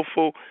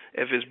colorful,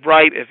 if it's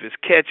bright, if it's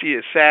catchy,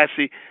 it's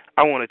sassy,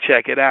 I want to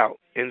check it out.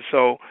 And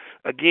so,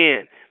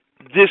 again,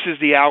 this is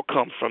the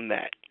outcome from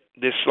that.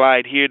 This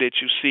slide here that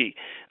you see.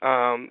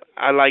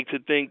 I like to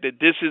think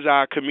that this is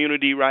our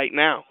community right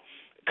now,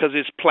 because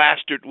it's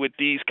plastered with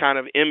these kind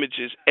of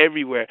images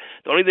everywhere.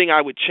 The only thing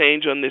I would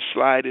change on this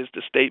slide is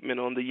the statement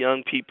on the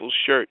young people's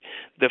shirt,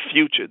 the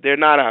future. They're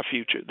not our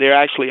future. They're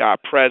actually our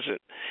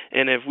present.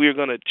 And if we're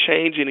going to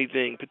change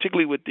anything,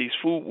 particularly with these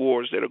food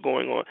wars that are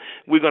going on,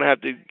 we're going to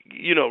have to,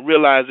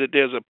 realize that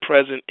there's a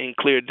present and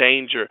clear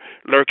danger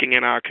lurking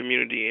in our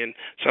community. And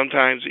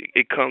sometimes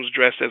it comes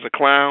dressed as a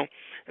clown.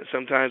 And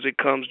sometimes it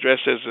comes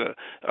dressed as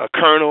a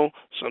colonel.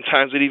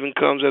 Sometimes it even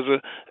comes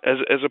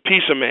as a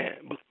pizza man.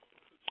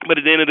 But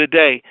at the end of the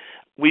day,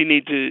 we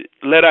need to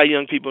let our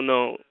young people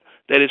know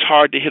that it's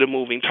hard to hit a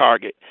moving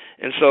target.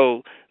 And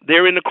so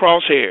they're in the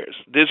crosshairs.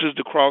 This is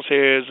the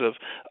crosshairs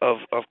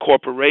of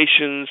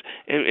corporations,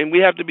 and we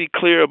have to be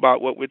clear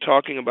about what we're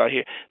talking about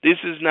here. This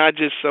is not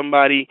just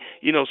somebody,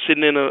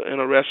 sitting in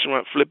a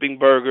restaurant flipping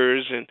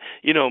burgers and,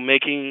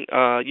 making,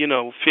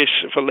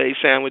 fish fillet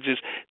sandwiches.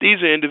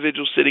 These are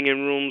individuals sitting in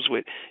rooms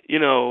with,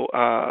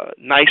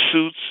 nice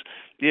suits,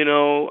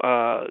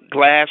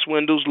 glass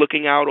windows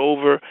looking out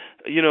over,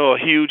 a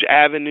huge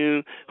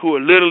avenue, who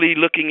are literally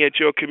looking at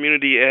your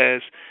community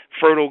as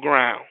fertile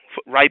ground,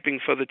 ripening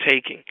for the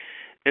taking.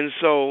 And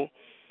so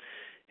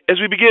as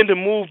we begin to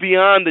move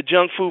beyond the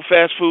junk food,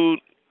 fast food,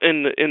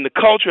 and the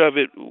culture of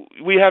it,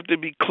 we have to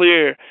be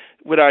clear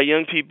with our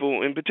young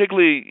people, and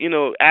particularly,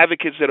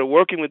 advocates that are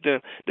working with them,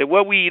 that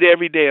what we eat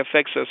every day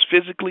affects us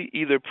physically,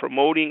 either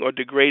promoting or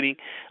degrading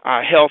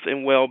our health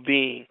and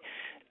well-being.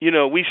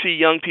 We see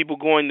young people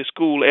going to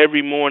school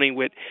every morning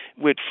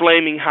with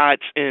flaming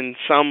hots and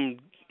some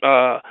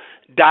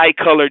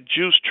dye-colored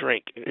juice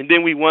drink. And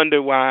then we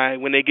wonder why,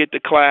 when they get to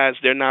class,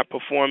 they're not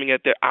performing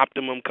at their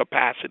optimum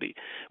capacity.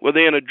 Well,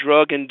 they're in a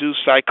drug-induced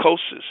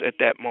psychosis at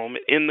that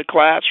moment in the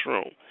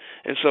classroom.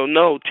 And so,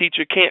 no,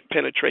 teacher can't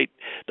penetrate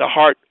the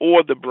heart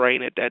or the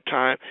brain at that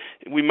time.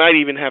 We might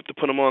even have to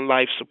put them on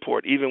life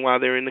support, even while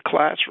they're in the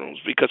classrooms,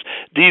 because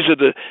these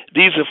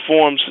are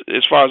forms,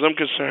 as far as I'm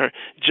concerned.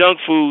 Junk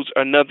foods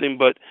are nothing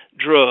but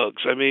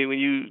drugs. I mean, when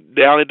you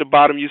down at the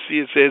bottom, you see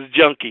it says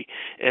junkie,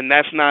 and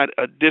that's not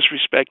a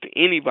disrespect to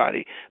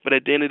anybody. But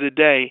at the end of the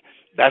day,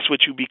 that's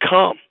what you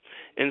become.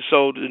 And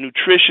so the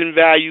nutrition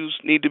values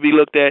need to be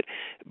looked at.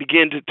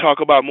 Begin to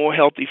talk about more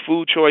healthy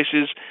food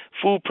choices.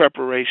 Food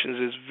preparations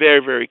is very,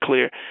 very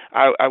clear.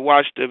 I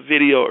watched a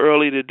video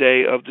early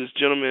today of this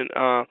gentleman.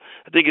 I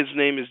think his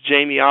name is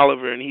Jamie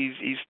Oliver, and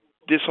he's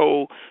this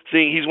whole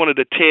thing. He's one of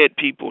the TED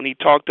people, and he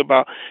talked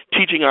about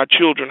teaching our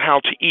children how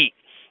to eat.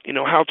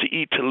 How to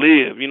eat to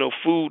live.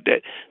 Food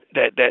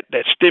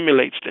that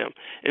stimulates them.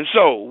 And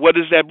so, what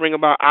does that bring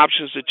about?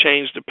 Options to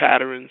change the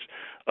patterns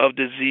of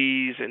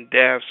disease and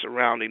death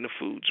surrounding the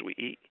foods we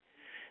eat.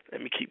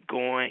 Let me keep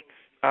going.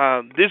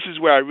 This is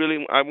where I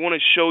want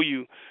to show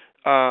you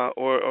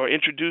or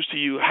introduce to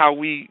you how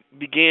we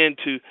began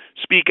to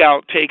speak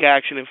out, take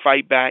action, and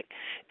fight back.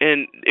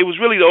 And it was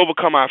really to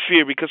overcome our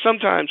fear, because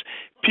sometimes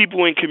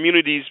people in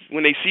communities,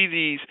 when they see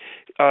these,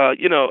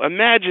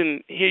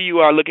 imagine here you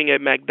are looking at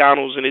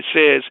McDonald's and it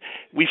says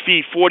we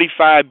feed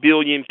 45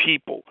 billion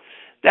people.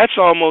 That's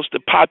almost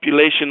the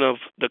population of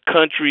the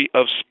country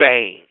of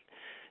Spain.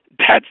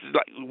 That's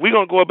like, we're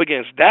going to go up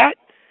against that?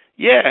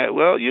 Yeah,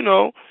 well,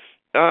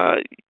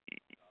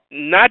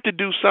 not to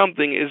do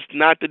something is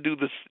not to do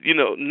this,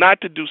 not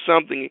to do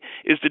something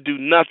is to do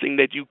nothing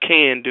that you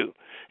can do.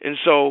 And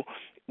so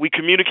we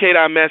communicate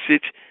our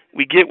message,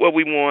 we get what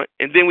we want,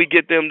 and then we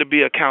get them to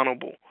be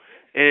accountable.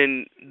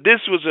 And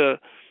this was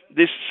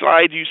This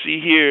slide you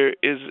see here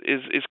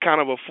is kind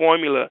of a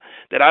formula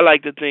that I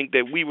like to think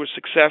that we were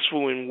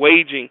successful in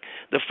waging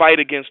the fight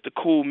against the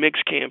Cool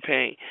Mix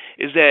campaign.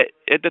 Is that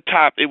at the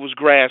top it was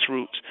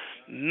grassroots.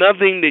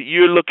 Nothing that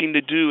you're looking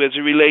to do as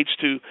it relates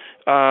to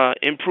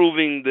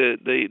improving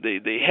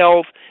the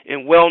health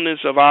and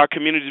wellness of our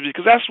communities,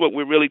 because that's what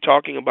we're really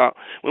talking about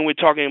when we're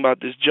talking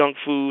about this junk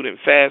food and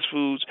fast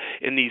foods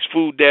and these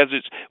food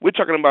deserts. We're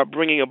talking about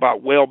bringing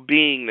about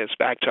well-being that's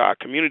back to our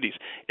communities.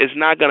 It's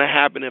not going to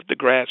happen if the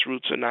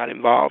grassroots are not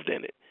involved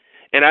in it.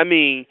 And I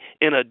mean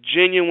in a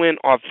genuine,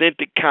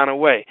 authentic kind of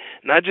way.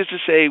 Not just to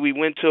say we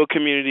went to a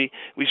community,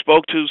 we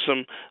spoke to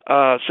some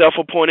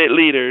self-appointed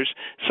leaders.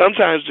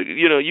 Sometimes,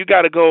 you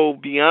got to go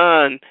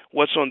beyond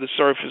what's on the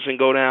surface and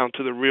go down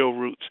to the real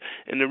roots.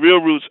 And the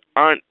real roots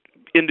aren't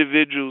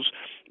individuals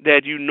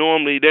that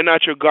they're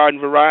not your garden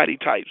variety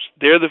types.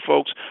 They're the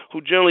folks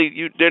who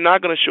generally, they're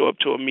not going to show up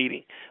to a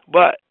meeting.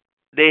 But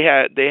they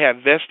have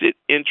vested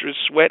interest,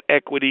 sweat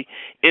equity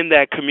in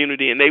that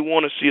community, and they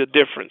want to see a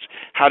difference.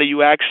 How do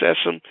you access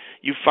them?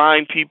 You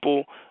find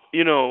people,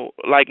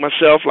 like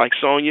myself, like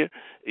Sonya,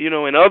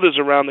 and others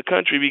around the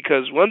country,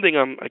 because one thing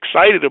I'm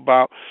excited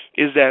about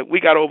is that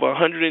we got over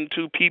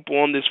 102 people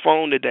on this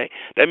phone today.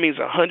 That means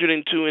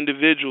 102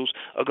 individuals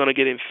are going to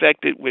get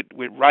infected with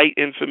right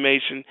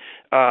information,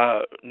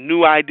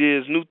 new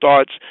ideas, new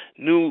thoughts,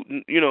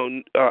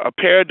 a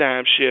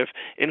paradigm shift,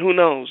 and who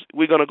knows,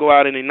 we're going to go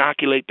out and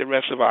inoculate the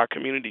rest of our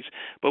communities.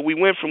 But we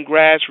went from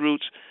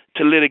grassroots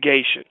to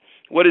litigation.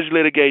 What is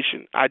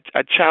litigation? I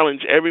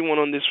challenge everyone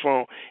on this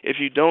phone. If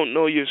you don't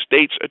know your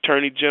state's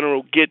attorney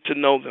general, get to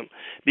know them,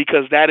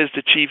 because that is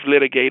the chief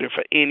litigator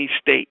for any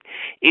state.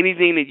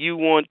 Anything that you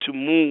want to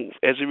move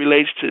as it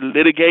relates to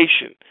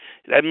litigation,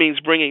 that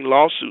means bringing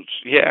lawsuits,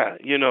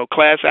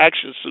 class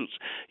action suits.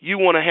 You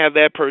want to have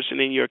that person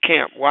in your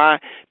camp. Why?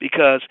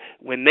 Because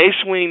when they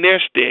swing their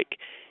stick,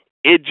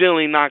 it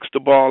generally knocks the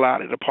ball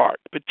out of the park,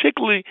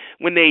 particularly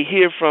when they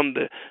hear from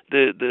the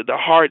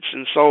hearts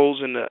and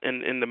souls and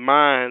the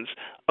minds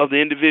of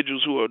the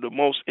individuals who are the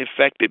most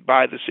affected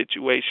by the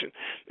situation.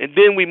 And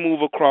then we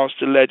move across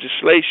to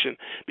legislation,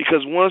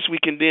 because once we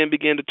can then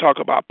begin to talk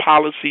about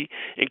policy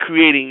and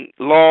creating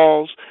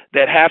laws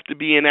that have to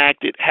be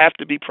enacted, have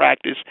to be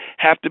practiced,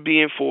 have to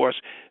be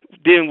enforced,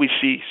 then we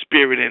see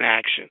spirit in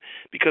action,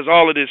 because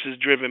all of this is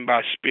driven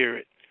by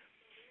spirit.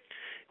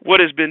 What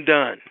has been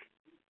done?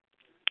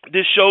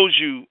 This shows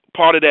you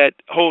part of that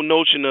whole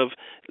notion of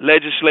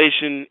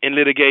legislation and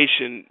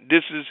litigation.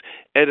 This is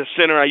at a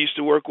center I used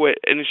to work with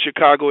in the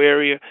Chicago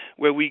area,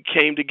 where we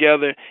came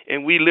together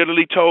and we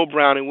literally told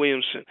Brown and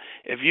Williamson,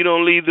 if you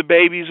don't leave the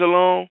babies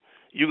alone,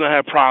 you're going to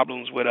have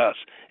problems with us.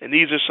 And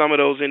these are some of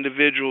those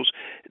individuals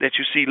that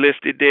you see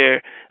listed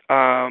there.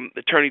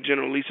 Attorney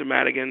General Lisa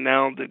Madigan,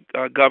 now the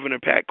Governor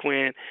Pat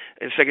Quinn,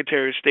 and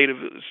Secretary of State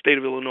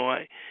of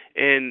Illinois.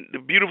 And the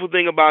beautiful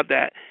thing about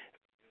that,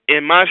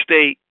 in my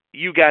state,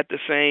 you got the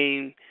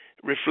same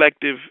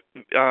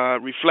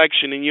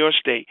reflection in your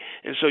state,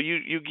 and so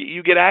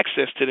you get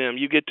access to them.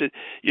 You get to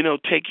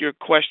take your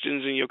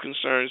questions and your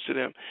concerns to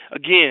them.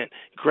 Again,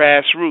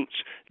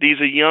 grassroots. These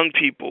are young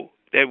people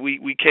that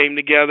we came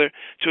together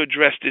to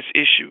address this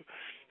issue.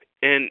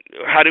 And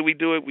how did we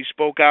do it? We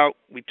spoke out.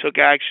 We took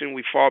action.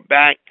 We fought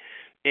back.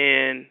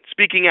 And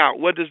speaking out,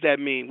 what does that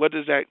mean? What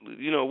does that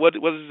what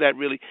does that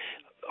really?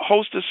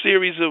 Host a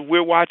series of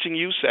We're Watching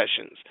You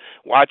sessions.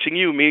 Watching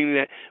you, meaning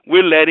that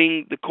we're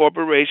letting the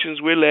corporations,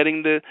 we're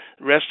letting the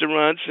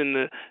restaurants and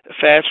the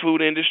fast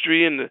food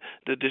industry and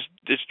the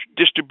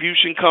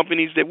distribution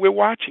companies, that we're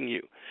watching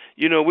you.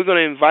 We're going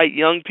to invite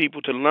young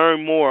people to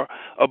learn more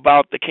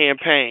about the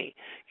campaign,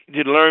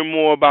 to learn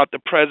more about the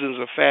presence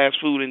of fast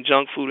food and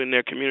junk food in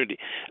their community.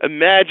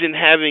 Imagine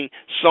having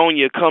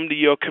Sonya come to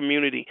your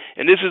community,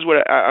 and this is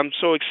what I'm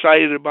so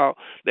excited about.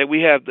 That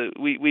we have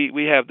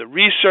we have the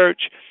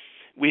research.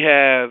 We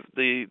have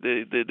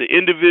the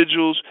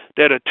individuals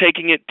that are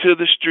taking it to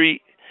the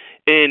street,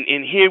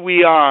 and here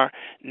we are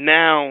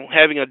now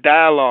having a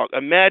dialogue.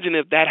 Imagine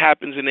if that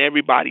happens in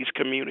everybody's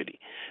community,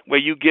 where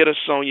you get a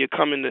Sonya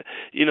coming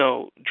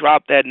to,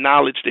 drop that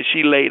knowledge that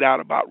she laid out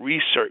about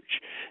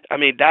research. I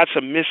mean, that's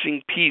a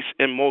missing piece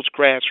in most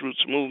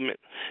grassroots movement,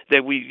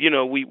 that we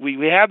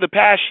have the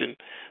passion,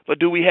 but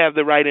do we have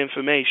the right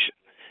information?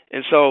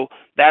 And so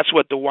that's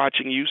what the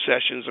Watching You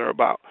sessions are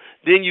about.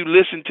 Then you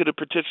listen to the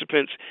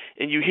participants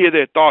and you hear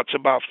their thoughts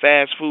about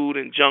fast food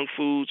and junk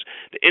foods,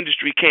 the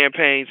industry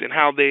campaigns, and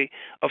how they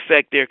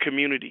affect their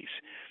communities.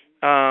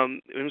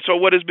 And so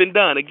what has been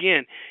done?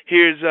 Again,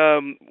 here's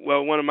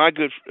one of my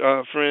good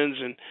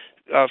friends and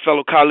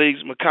fellow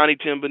colleagues, Makani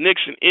Timber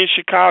Nixon, in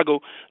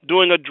Chicago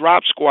doing a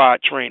Drop Squad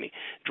training.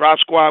 Drop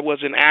Squad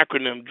was an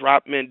acronym.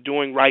 Drop meant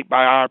doing right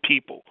by our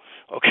people.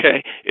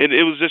 Okay, and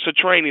it was just a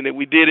training that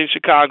we did in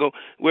Chicago,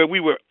 where we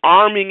were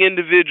arming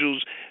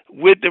individuals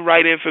with the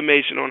right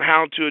information on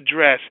how to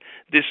address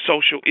this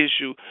social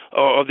issue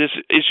or this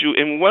issue.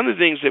 And one of the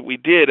things that we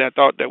did, I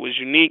thought that was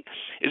unique,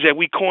 is that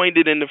we coined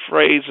it in the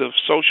phrase of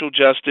social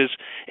justice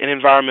and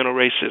environmental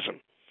racism.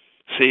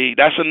 See,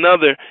 that's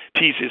another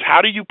piece is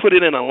how do you put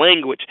it in a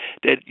language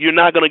that you're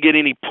not going to get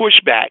any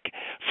pushback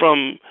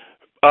from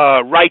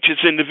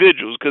righteous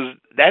individuals? Because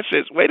that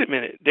says, wait a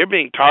minute, they're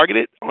being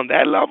targeted on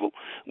that level.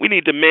 We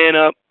need to man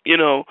up,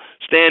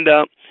 stand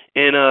up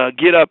and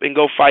get up and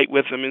go fight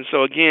with them. And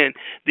so, again,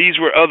 these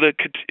were other,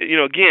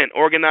 again,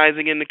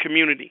 organizing in the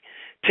community.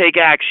 Take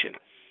action.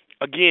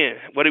 Again,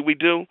 what did we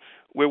do?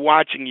 We're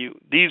watching you.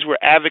 These were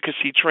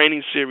advocacy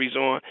training series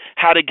on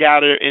how to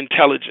gather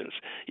intelligence.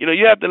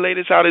 You have to lay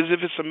this out as if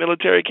it's a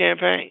military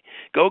campaign.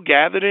 Go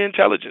gather the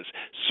intelligence.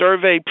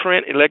 Survey,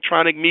 print,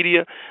 electronic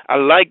media. I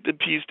like the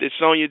piece that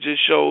Sonya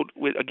just showed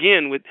with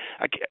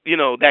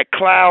that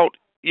cloud,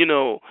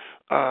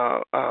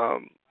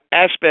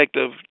 aspect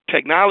of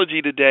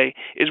technology today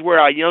is where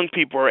our young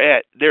people are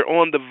at. They're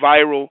on the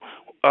viral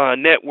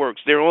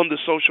networks. They're on the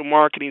social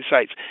marketing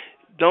sites.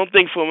 Don't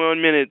think for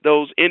 1 minute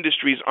those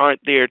industries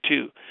aren't there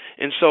too.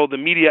 And so the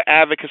media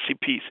advocacy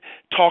piece,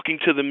 talking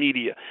to the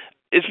media.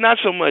 It's not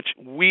so much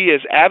we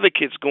as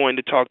advocates going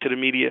to talk to the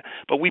media,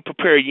 but we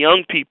prepare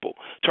young people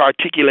to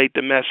articulate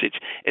the message,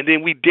 and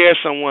then we dare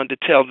someone to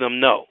tell them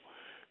no.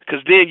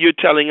 Because then you're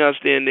telling us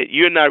then that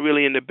you're not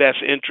really in the best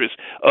interest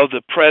of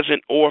the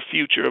present or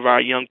future of our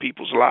young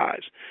people's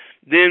lives.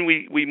 Then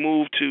we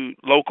move to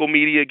local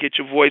media, get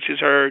your voices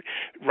heard,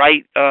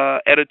 write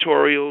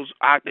editorials,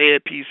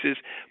 op-ed pieces,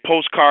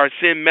 postcards,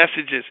 send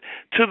messages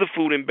to the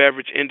food and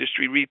beverage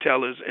industry,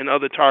 retailers, and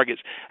other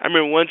targets. I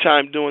remember one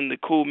time during the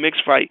Cool Mix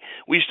fight,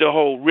 we used to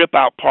hold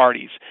rip-out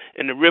parties.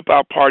 And the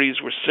rip-out parties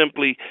were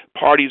simply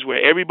parties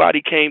where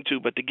everybody came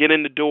to, but to get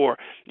in the door,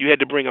 you had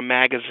to bring a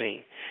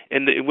magazine.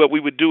 And what we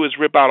would do is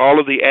rip out all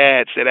of the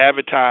ads that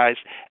advertised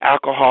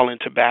alcohol and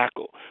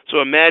tobacco.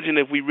 So imagine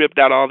if we ripped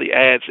out all the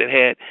ads that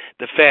had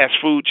the fast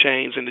food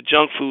chains and the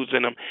junk foods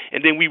in them,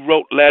 and then we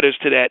wrote letters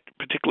to that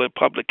particular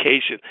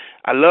publication.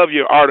 I love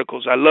your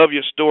articles. I love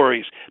your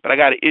stories, but I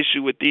got an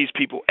issue with these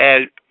people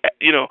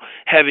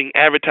having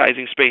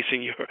advertising space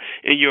in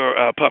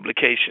your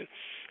publication.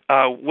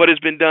 What has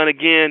been done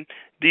again?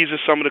 These are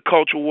some of the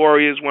cultural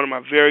warriors. One of my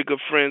very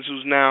good friends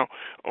who's now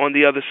on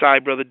the other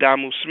side, Brother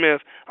Damu Smith.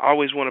 I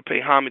always want to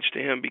pay homage to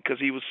him because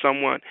he was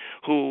someone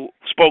who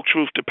spoke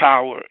truth to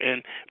power,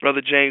 and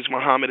Brother James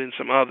Muhammad and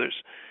some others.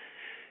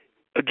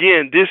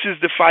 Again, this is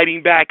the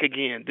fighting back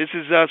again. This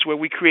is us where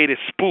we created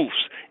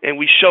spoofs, and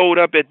we showed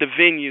up at the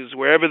venues,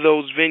 wherever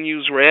those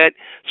venues were at.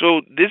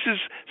 So this is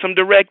some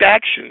direct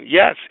action.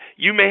 Yes,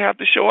 you may have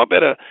to show up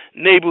at a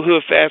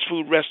neighborhood fast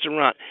food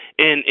restaurant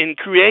and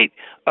create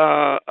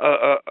a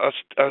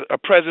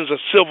presence of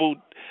civil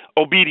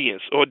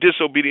obedience or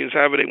disobedience,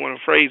 however they want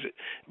to phrase it.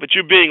 But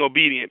you're being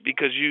obedient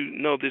because you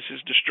know this is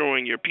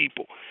destroying your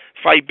people.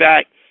 Fight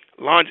back.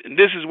 Launch. And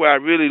this is where I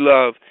really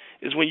love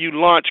is when you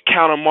launch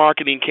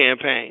counter-marketing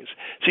campaigns.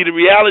 See, the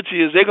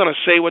reality is they're going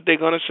to say what they're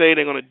going to say.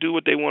 They're going to do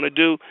what they want to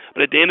do.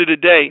 But at the end of the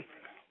day,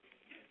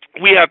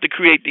 we have to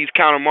create these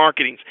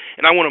counter-marketings.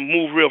 And I want to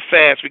move real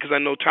fast because I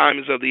know time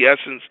is of the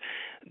essence.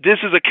 This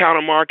is a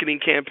counter-marketing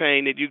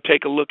campaign that you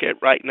take a look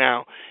at right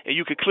now, and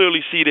you can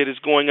clearly see that it's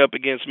going up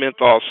against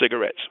menthol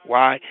cigarettes.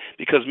 Why?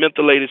 Because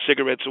mentholated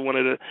cigarettes are one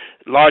of the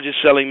largest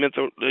selling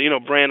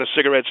brand of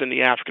cigarettes in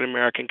the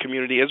African-American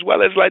community as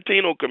well as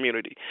Latino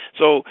community.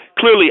 So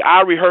clearly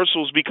our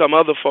rehearsals become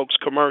other folks'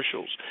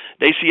 commercials.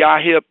 They see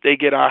our hip, they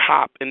get our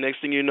hop, and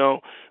next thing you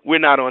know, we're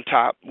not on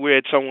top. We're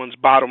at someone's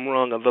bottom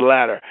rung of the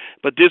ladder.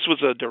 But this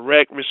was a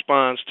direct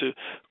response to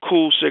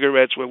Cool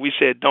Cigarettes where we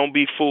said, don't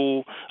be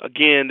fooled.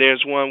 Again,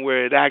 there's one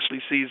where it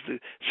actually sees the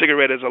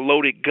cigarette as a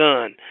loaded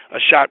gun, a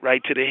shot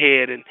right to the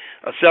head, and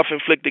a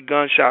self-inflicted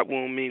gunshot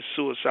wound means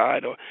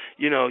suicide, or,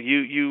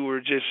 you were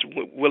just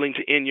willing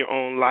to end your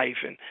own life.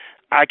 And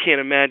I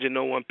can't imagine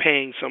no one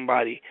paying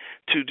somebody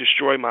to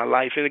destroy my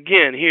life. And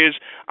again, here's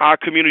our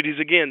communities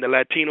again, the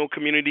Latino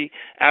community,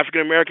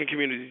 African-American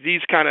community.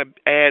 These kind of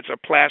ads are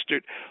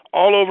plastered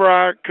all over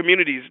our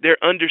communities.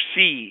 They're under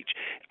siege.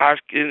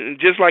 And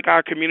just like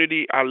our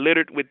community are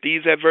littered with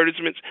these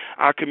advertisements,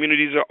 our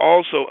communities are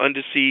also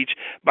under siege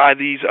by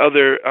these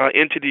other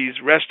entities,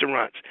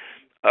 restaurants.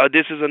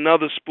 This is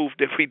another spoof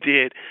that we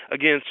did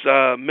against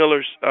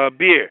Miller's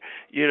beer.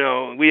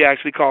 We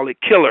actually call it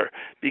Killer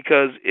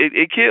because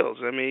it kills.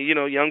 I mean,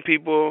 young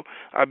people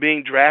are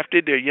being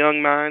drafted, they're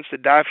young minds, to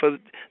die for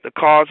the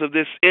cause of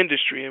this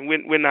industry, and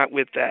we're not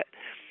with that.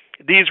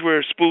 These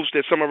were spoofs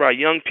that some of our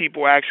young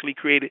people actually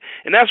created,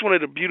 and that's one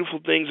of the beautiful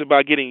things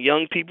about getting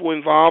young people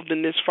involved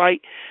in this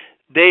fight.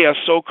 They are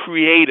so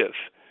creative.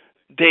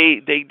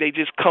 They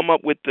just come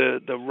up with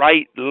the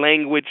right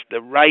language, the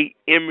right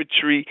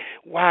imagery.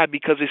 Why?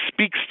 Because it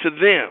speaks to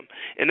them.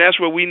 And that's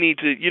where we need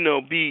to,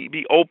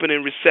 be open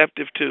and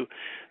receptive to.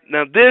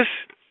 Now this,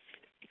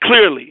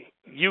 clearly,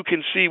 you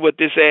can see what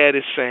this ad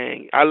is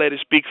saying. I let it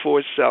speak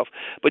for itself.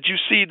 But you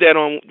see that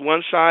on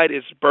one side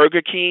is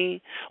Burger King.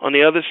 On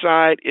the other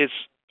side is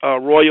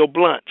Royal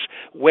Blunts,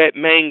 Wet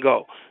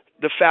Mango.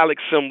 The phallic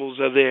symbols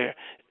are there.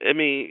 I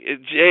mean,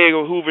 J.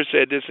 Edgar Hoover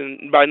said this,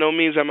 and by no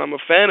means I'm a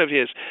fan of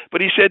his, but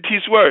he said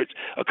these words: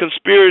 a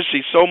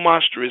conspiracy so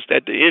monstrous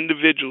that the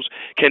individuals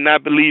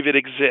cannot believe it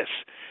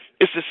exists.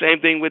 It's the same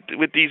thing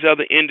with these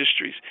other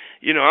industries.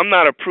 I'm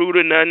not a prude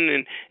or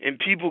nothing, and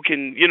people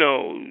can,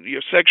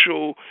 your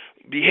sexual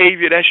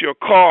behavior, that's your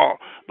call.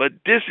 But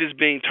this is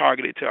being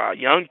targeted to our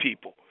young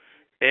people,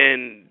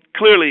 and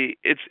clearly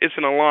it's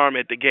an alarm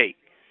at the gate.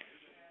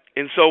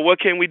 And so, what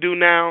can we do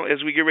now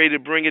as we get ready to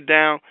bring it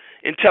down?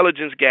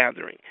 Intelligence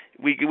gathering.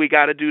 We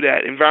got to do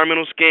that.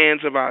 Environmental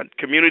scans of our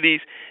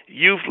communities,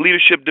 youth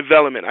leadership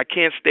development. I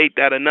can't state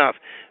that enough.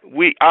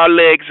 Our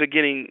legs are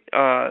getting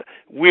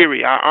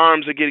weary. Our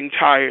arms are getting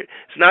tired.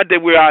 It's not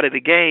that we're out of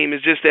the game.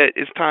 It's just that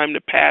it's time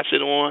to pass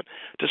it on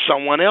to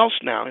someone else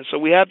now. And so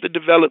we have to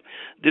develop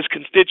these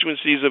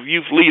constituencies of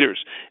youth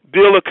leaders,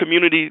 build a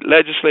community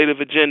legislative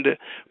agenda,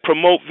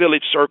 promote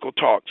village circle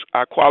talks.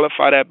 I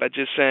qualify that by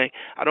just saying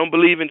I don't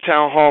believe in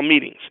town hall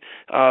meetings.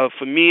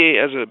 For me,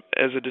 as a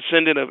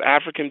descendant of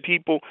African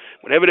people,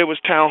 whenever there was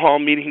town hall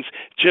meetings,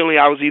 generally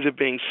I was either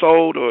being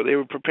sold or they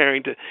were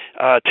preparing to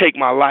take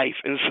my life.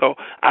 And so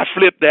I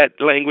flipped that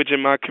language in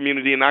my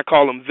community, and I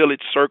call them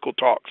village circle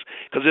talks.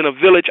 Because in a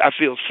village, I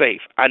feel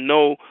safe. I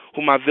know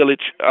who my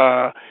village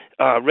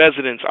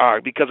residents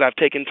are because I've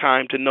taken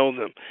time to know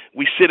them.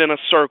 We sit in a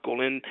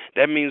circle, and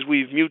that means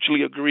we've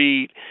mutually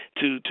agreed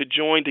to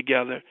join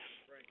together.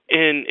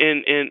 And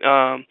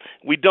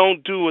we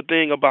don't do a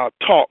thing about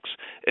talks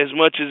as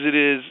much as it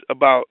is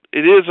about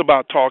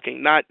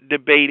talking, not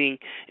debating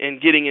and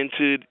getting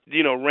into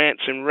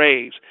rants and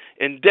raves,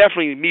 and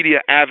definitely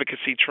media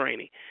advocacy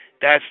training.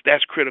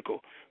 That's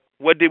critical.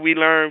 What did we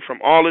learn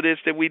from all of this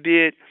that we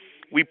did?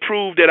 We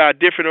proved that our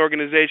different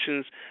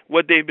organizations,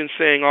 what they've been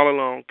saying all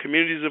along,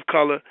 communities of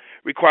color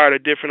required a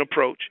different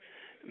approach.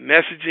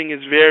 Messaging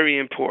is very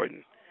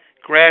important.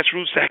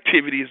 Grassroots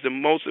activity is the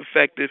most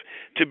effective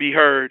to be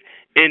heard,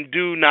 and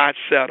do not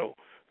settle.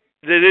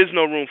 There is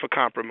no room for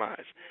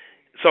compromise.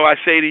 So I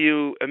say to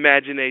you,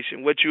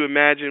 imagination. What you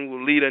imagine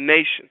will lead a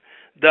nation.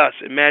 Thus,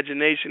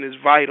 imagination is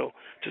vital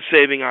to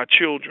saving our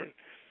children.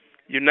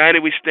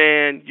 United we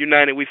stand,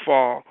 united we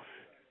fall.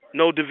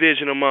 No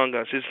division among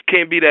us. It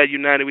can't be that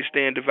united we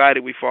stand,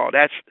 divided we fall.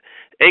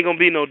 Ain't gonna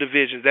be no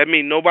divisions. That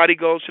means nobody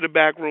goes to the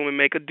back room and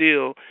make a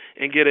deal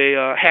and get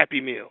a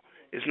happy meal.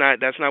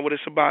 That's not what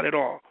it's about at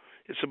all.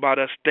 It's about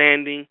us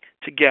standing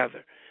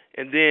together.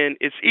 And then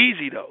it's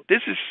easy, though.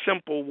 This is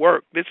simple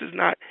work. This is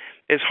not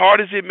as hard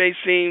as it may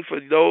seem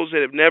for those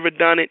that have never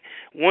done it.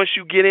 Once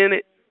you get in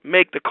it,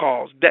 make the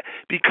calls.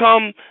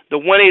 Become the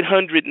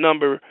 1-800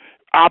 number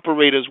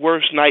operator's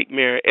worst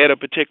nightmare at a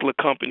particular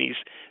company's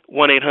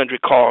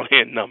 1-800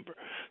 call-in number.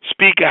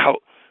 Speak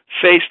out,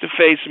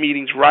 face-to-face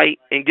meetings, write,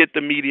 and get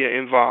the media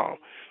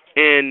involved.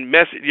 And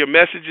your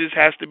messages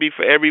has to be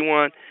for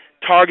everyone.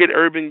 Target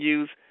urban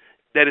youth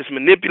that is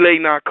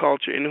manipulating our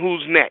culture, and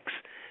who's next.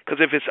 Because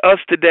if it's us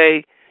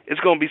today, it's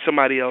going to be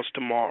somebody else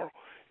tomorrow.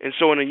 And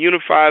so in a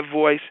unified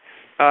voice,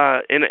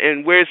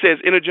 and where it says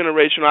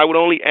intergenerational, I would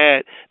only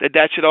add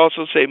that should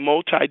also say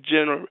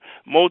multicultural,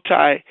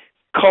 multifaceted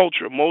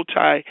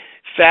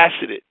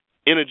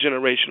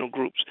intergenerational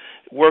groups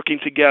working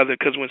together.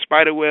 Because when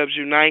spider webs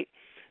unite,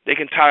 they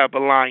can tie up a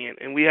lion,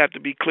 and we have to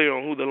be clear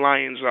on who the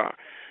lions are.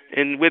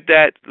 And with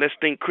that, let's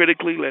think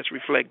critically, let's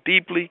reflect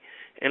deeply,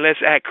 and let's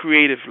act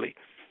creatively.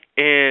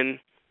 And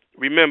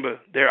remember,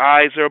 their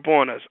eyes are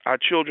upon us. Our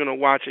children are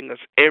watching us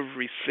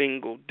every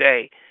single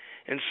day.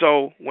 And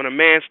so when a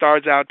man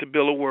starts out to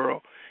build a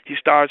world, he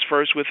starts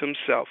first with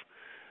himself.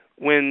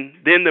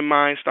 Then the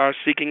mind starts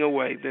seeking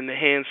away, then the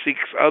hand seeks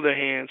other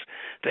hands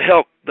to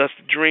help. Thus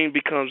the dream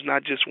becomes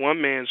not just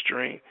one man's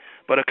dream,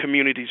 but a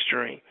community's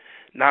dream.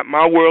 Not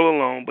my world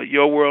alone, but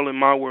your world and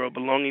my world,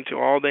 belonging to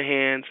all the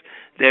hands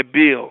that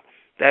build.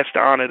 That's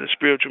the honor, the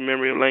spiritual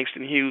memory of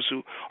Langston Hughes,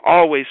 who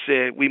always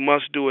said we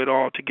must do it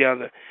all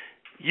together.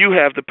 You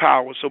have the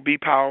power, so be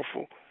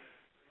powerful.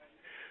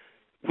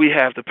 We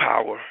have the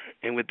power.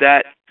 And with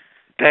that,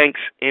 thanks.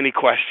 Any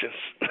questions?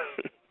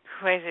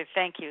 Kwesi,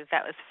 thank you.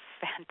 That was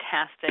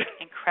fantastic,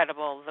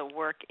 incredible. The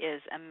work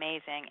is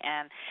amazing,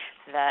 and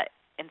the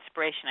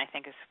inspiration, I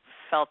think, is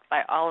felt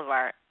by all of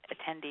our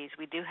attendees.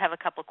 We do have a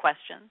couple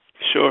questions.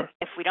 Sure.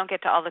 If we don't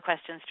get to all the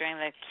questions during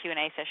the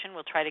Q&A session,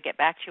 we'll try to get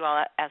back to you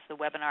all as the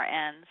webinar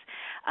ends.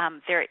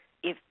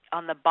 If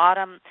on the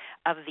bottom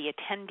of the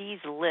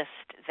attendees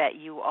list that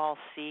you all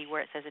see,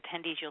 where it says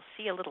attendees, you'll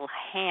see a little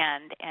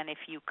hand, and if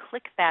you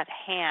click that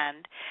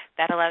hand,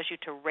 that allows you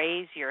to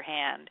raise your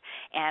hand,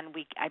 and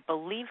I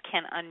believe,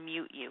 can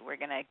unmute you. We're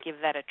going to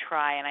give that a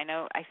try, and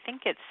I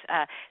think it's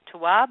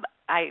Tawab.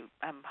 I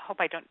hope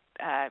I don't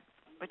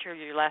butcher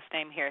your last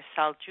name here,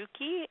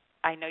 Saljuki.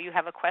 I know you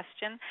have a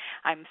question.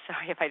 I'm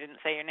sorry if I didn't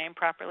say your name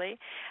properly.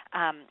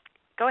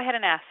 Go ahead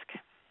and ask.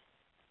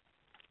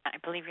 I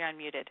believe you're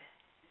unmuted.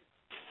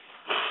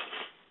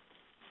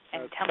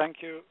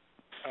 Thank you.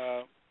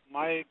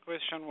 My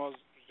question was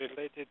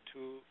related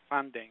to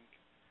funding,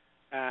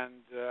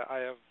 and I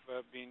have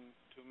been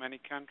to many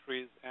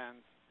countries, and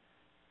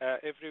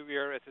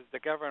everywhere it is the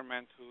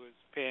government who is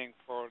paying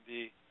for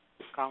the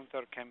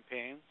counter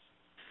campaigns,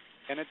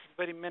 and it's a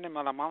very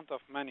minimal amount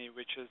of money,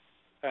 which is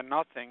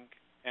nothing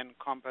in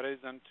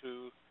comparison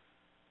to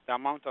the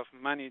amount of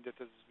money that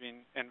has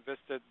been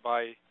invested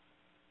by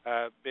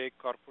big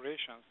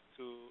corporations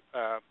to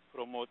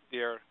promote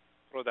their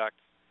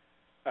products.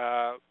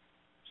 Uh,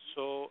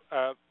 so,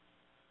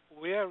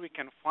 where we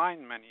can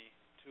find money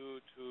to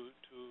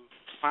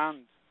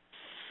fund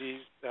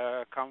these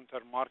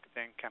counter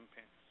marketing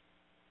campaigns?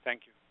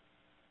 Thank you.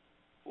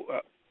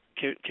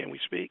 Can we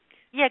speak?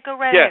 Yeah, go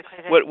right Yeah.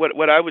 ahead.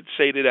 What I would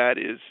say to that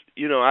is,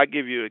 I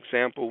give you an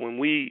example. When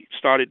we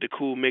started the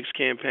Cool Mix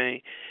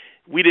campaign,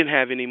 we didn't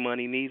have any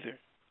money neither,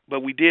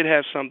 but we did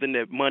have something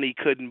that money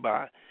couldn't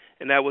buy,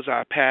 and that was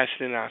our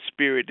passion and our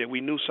spirit that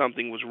we knew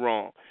something was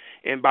wrong.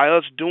 And by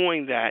us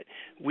doing that,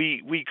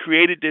 we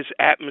created this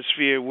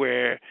atmosphere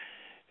where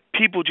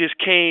people just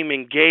came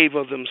and gave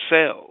of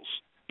themselves.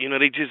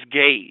 They just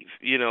gave.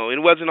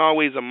 It wasn't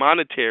always a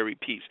monetary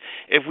piece.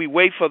 If we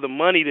wait for the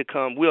money to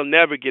come, we'll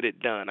never get it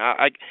done.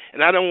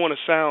 And I don't want to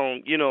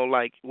sound,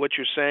 like what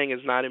you're saying is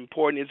not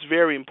important. It's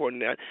very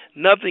important.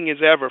 Nothing is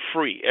ever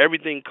free.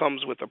 Everything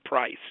comes with a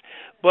price.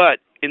 But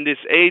in this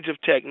age of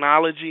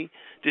technology,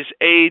 this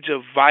age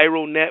of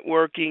viral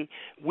networking,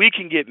 we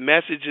can get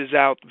messages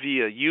out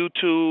via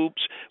YouTubes.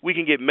 We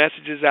can get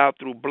messages out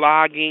through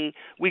blogging.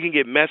 We can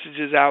get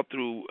messages out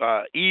through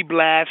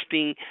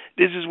e-blasting.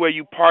 This is where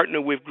you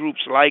partner with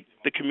groups like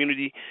the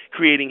Community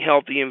Creating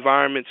Healthy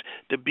Environments,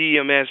 the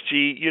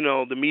BMSG,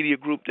 the media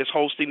group that's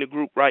hosting the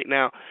group right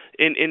now.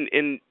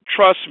 And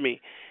trust me,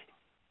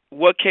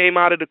 what came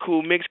out of the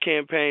Cool Mix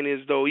campaign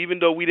is, even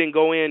though we didn't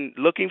go in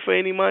looking for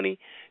any money,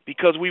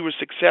 because we were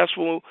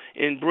successful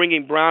in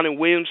bringing Brown and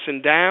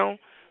Williamson down,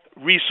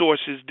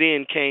 resources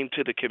then came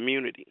to the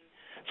community.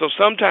 So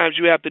sometimes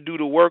you have to do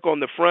the work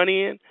on the front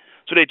end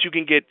so that you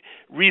can get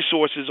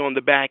resources on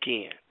the back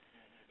end.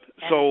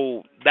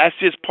 So that's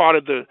just part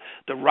of the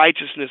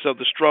righteousness of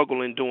the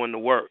struggle in doing the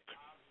work.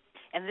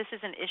 And this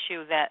is an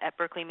issue that at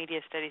Berkeley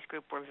Media Studies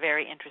Group we're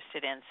very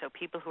interested in. So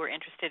people who are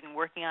interested in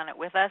working on it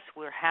with us,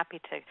 we're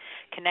happy to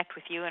connect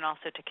with you and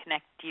also to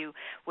connect you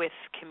with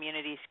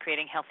Communities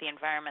Creating Healthy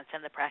Environments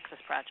and the Praxis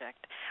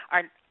Project.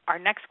 Our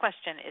next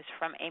question is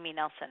from Amy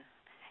Nelson.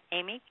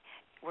 Amy,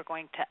 we're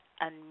going to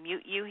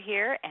unmute you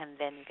here, and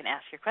then you can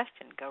ask your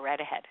question. Go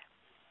right ahead.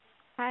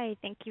 Hi,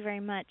 thank you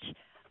very much.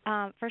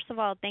 First of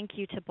all, thank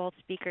you to both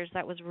speakers.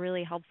 That was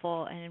really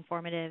helpful and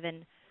informative,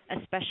 and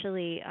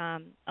especially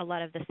a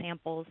lot of the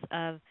samples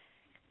of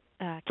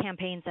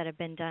campaigns that have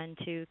been done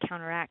to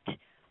counteract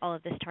all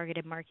of this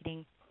targeted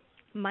marketing.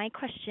 My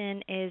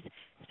question is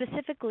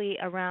specifically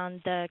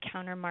around the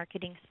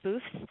counter-marketing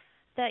spoofs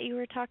that you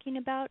were talking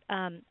about.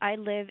 I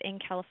live in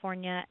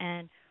California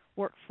and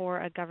work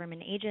for a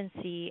government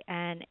agency,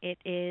 and it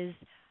is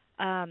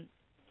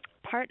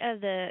part of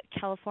the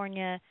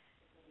California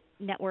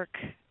network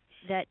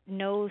that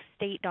no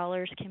state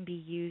dollars can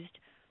be used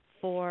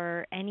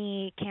for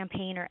any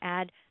campaign or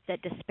ad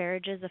that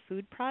disparages a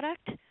food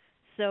product.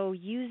 So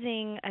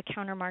using a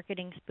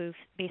counter-marketing spoof,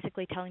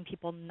 basically telling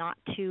people not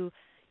to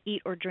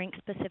eat or drink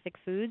specific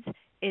foods,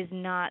 is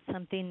not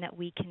something that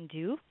we can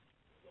do.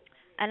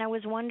 And I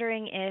was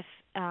wondering if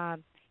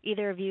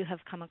either of you have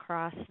come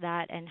across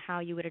that and how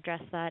you would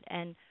address that,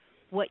 and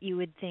what you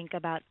would think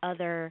about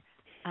other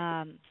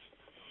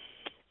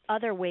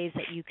ways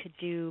that you could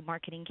do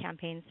marketing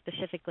campaigns,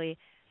 specifically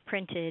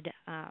printed,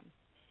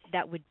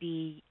 that would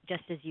be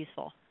just as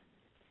useful.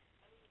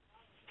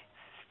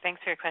 Thanks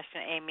for your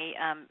question, Amy.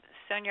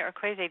 Sonya or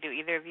Kwesi, do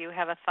either of you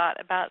have a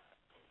thought about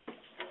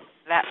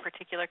that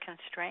particular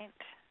constraint?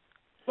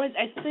 Well,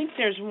 I think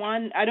there's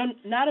one,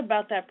 not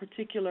about that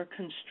particular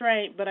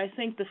constraint, but I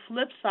think the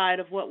flip side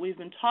of what we've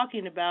been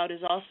talking about is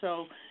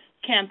also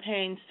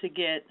campaigns to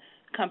get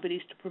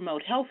companies to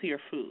promote healthier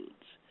foods.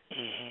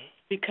 Mm-hmm.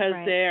 Because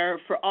they're,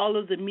 for all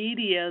of the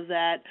media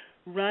that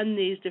run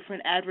these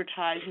different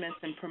advertisements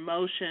and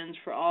promotions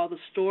for all the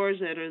stores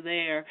that are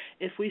there,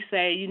 if we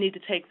say you need to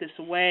take this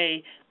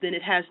away, then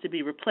it has to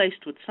be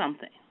replaced with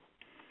something.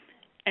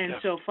 And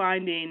so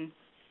finding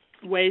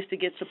ways to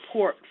get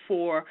support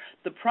for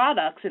the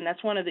products, and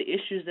that's one of the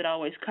issues that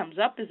always comes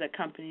up, is that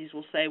companies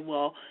will say,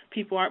 well,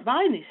 people aren't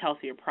buying these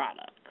healthier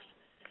products.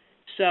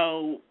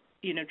 So,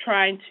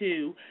 trying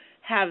to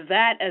have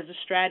that as a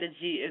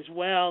strategy as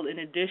well, in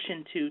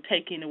addition to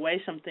taking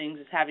away some things,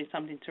 is having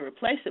something to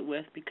replace it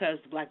with, because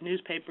the black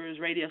newspapers,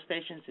 radio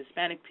stations,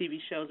 Hispanic TV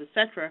shows,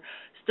 etc.,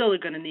 still are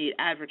going to need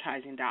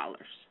advertising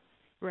dollars.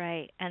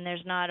 Right, and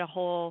there's not a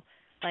whole,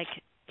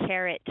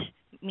 carrot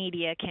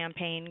media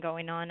campaign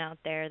going on out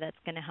there that's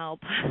going to help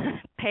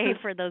pay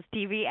for those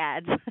TV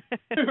ads.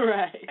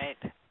 Right,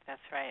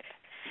 that's right.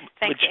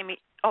 Thanks, Amy.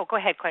 Oh, go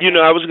ahead, Kwesi.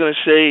 I was going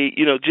to say,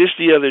 just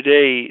the other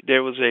day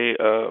there was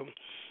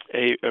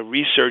a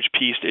research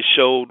piece that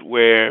showed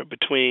where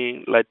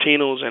between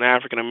Latinos and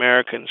African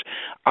Americans,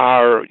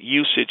 our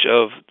usage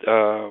of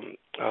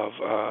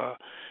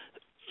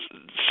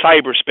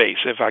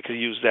cyberspace, if I could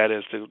use that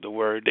as the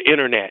word, the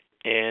internet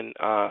and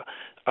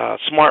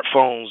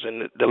smartphones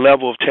and the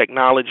level of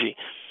technology.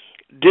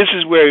 This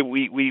is where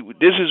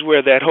this is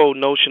where that whole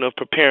notion of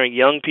preparing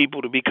young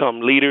people to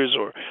become leaders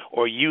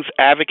or youth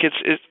advocates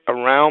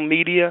around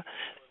media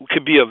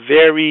could be a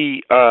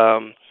very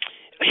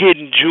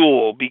hidden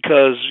jewel,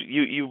 because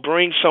you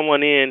bring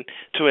someone in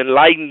to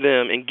enlighten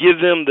them and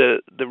give them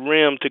the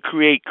rim to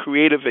create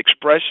creative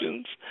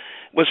expressions.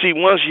 But see,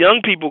 once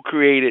young people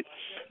create it,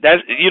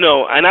 that's,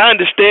 and I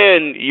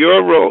understand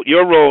your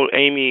role,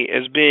 Amy,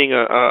 as being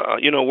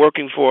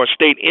working for a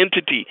state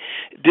entity.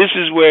 This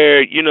is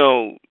where,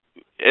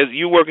 as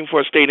you working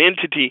for a state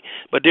entity,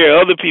 but there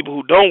are other people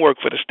who don't work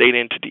for the state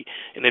entity.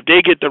 And if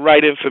they get the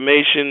right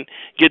information,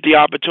 get the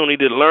opportunity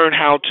to learn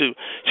how to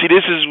see,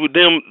 this is with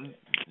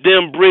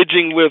them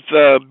bridging with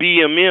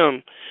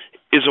BMM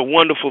is a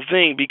wonderful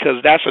thing, because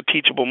that's a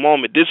teachable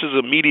moment. This is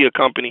a media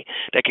company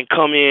that can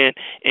come in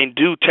and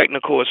do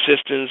technical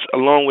assistance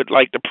along with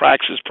like the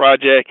Praxis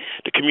Project,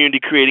 the community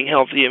creating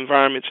healthy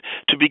environments,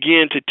 to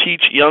begin to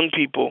teach young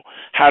people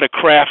how to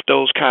craft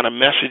those kind of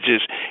messages.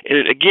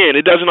 And again,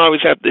 it doesn't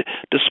always have to.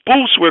 The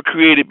spoofs were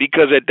created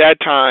because at that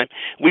time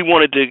we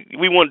wanted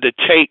to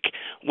take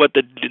what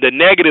the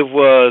negative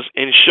was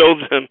and show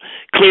them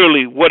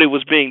clearly what it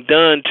was being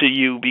done to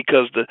you,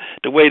 because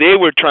the way they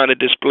were trying to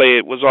display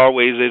it was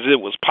always as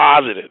it was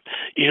positive,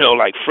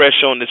 like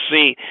fresh on the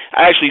scene.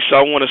 I actually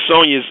saw one of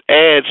Sonya's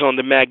ads on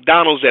the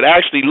McDonald's that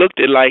actually looked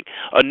at like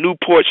a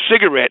Newport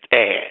cigarette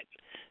ad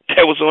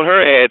that was on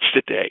her ads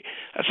today.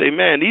 I say,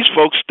 man, these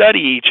folks study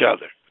each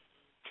other.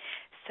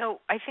 So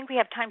I think we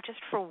have time just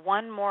for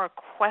one more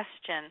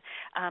question.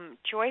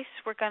 Joyce,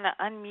 we're going to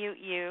unmute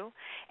you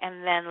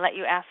and then let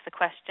you ask the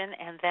question,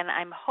 and then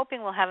I'm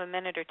hoping we'll have a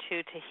minute or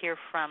two to hear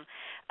from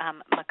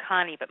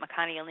Makani, but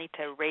Makani, you'll need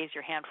to raise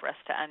your hand for us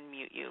to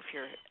unmute you if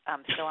you're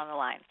still on the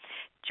line.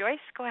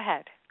 Joyce, go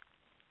ahead.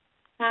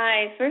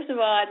 Hi. First of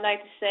all, I'd like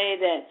to say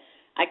that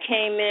I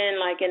came in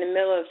like in the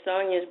middle of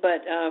Sonya's,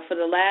 but for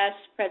the last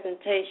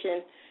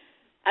presentation,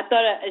 I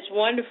thought it's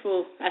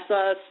wonderful. I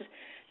saw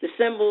the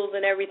symbols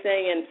and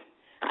everything, and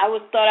I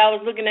thought I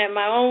was looking at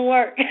my own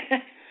work.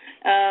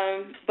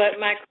 But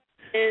my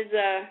question is,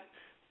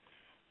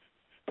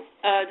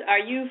 are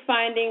you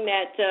finding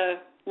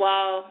that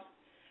while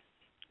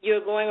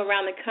you're going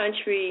around the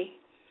country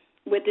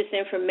with this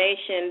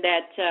information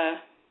that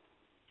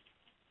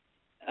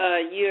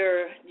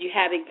you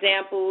have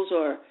examples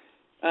or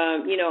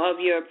of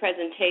your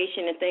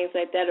presentation and things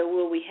like that, or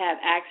will we have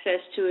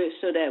access to it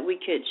so that we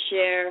could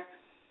share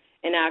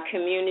in our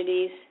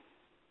communities?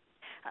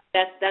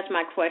 That's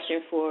my question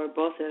for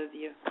both of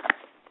you.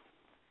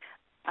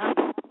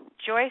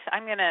 Joyce,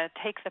 I'm going to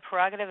take the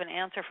prerogative and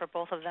answer for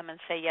both of them and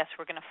say, yes,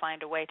 we're going to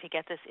find a way to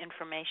get this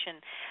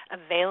information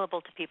available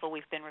to people.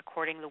 We've been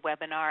recording the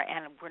webinar,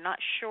 and we're not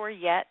sure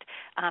yet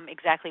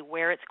exactly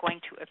where it's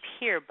going to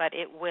appear, but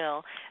it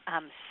will.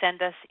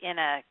 Send us in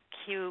the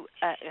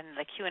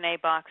Q&A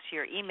box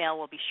your email.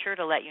 We'll be sure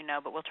to let you know,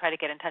 but we'll try to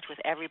get in touch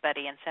with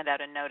everybody and send out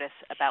a notice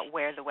about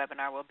where the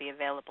webinar will be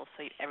available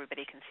so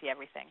everybody can see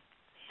everything.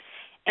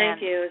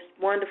 Thank you. It's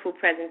wonderful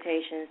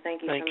presentations.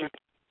 Thank you so much.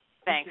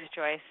 Thanks,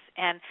 Joyce.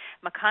 And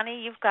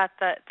Makani, you've got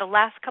the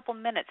last couple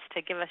minutes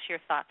to give us your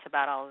thoughts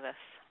about all of this.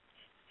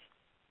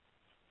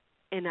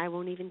 And I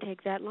won't even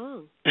take that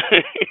long.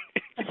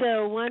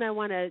 So, one, I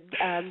want to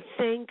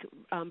thank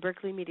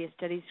Berkeley Media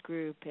Studies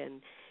Group and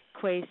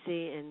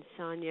Kwesi and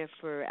Sonya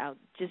for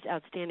just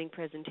outstanding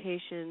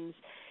presentations,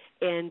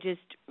 and just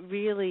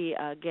really,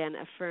 again,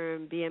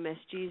 affirm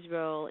BMSG's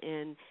role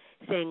in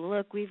saying,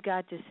 look, we've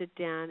got to sit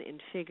down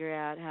and figure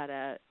out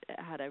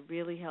how to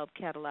really help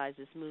catalyze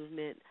this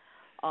movement.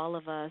 All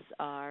of us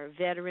are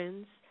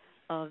veterans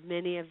of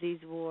many of these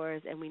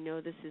wars, and we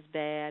know this is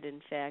bad.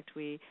 In fact,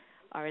 we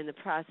are in the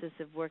process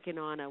of working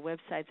on a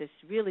website that's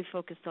really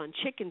focused on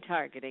chicken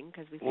targeting,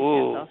 because we think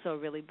that's also a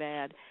really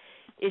bad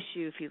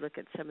issue if you look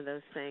at some of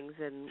those things,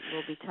 and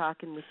we'll be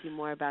talking with you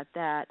more about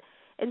that.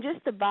 And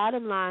just the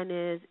bottom line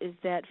is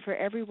that for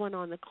everyone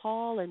on the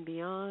call and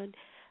beyond,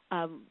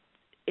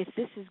 if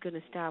this is going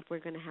to stop, we're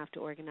going to have to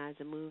organize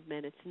a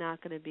movement. It's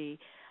not going to be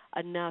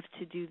enough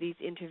to do these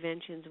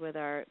interventions with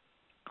our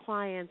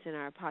clients and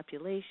our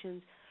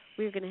populations.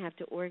 We're going to have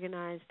to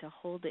organize to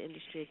hold the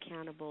industry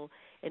accountable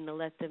and to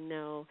let them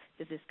know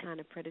that this kind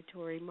of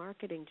predatory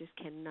marketing just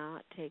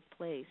cannot take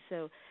place.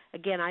 So,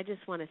 again, I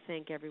just want to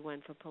thank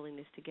everyone for pulling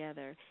this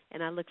together,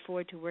 and I look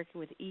forward to working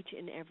with each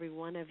and every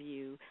one of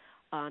you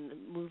on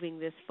moving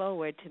this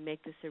forward to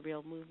make this a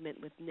real movement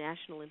with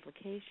national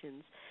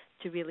implications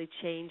to really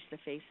change the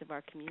face of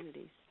our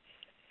communities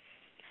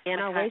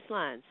and our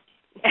waistlines.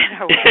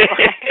 And our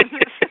waistlines.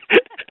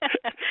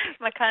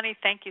 Makani,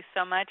 thank you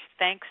so much.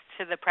 Thanks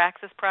to the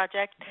Praxis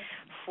Project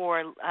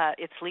for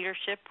its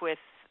leadership with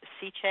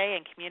CCHE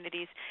and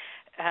communities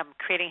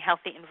creating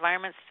healthy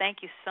environments. Thank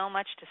you so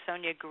much to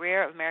Sonya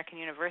Grier of American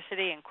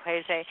University and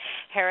Kwesi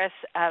Harris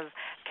of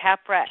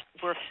CAPRA.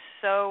 We're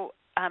so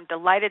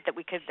delighted that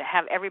we could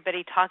have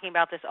everybody talking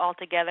about this all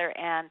together,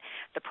 and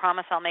the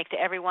promise I'll make to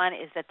everyone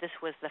is that this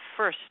was the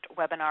first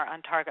webinar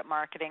on target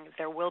marketing.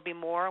 There will be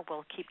more.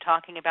 We'll keep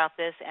talking about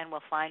this, and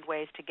we'll find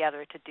ways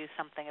together to do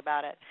something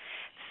about it.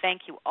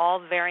 Thank you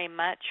all very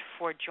much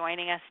for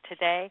joining us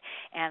today,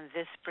 and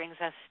this brings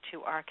us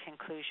to our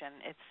conclusion.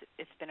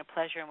 It's been a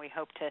pleasure, and we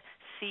hope to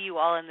see you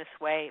all in this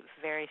way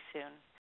very soon.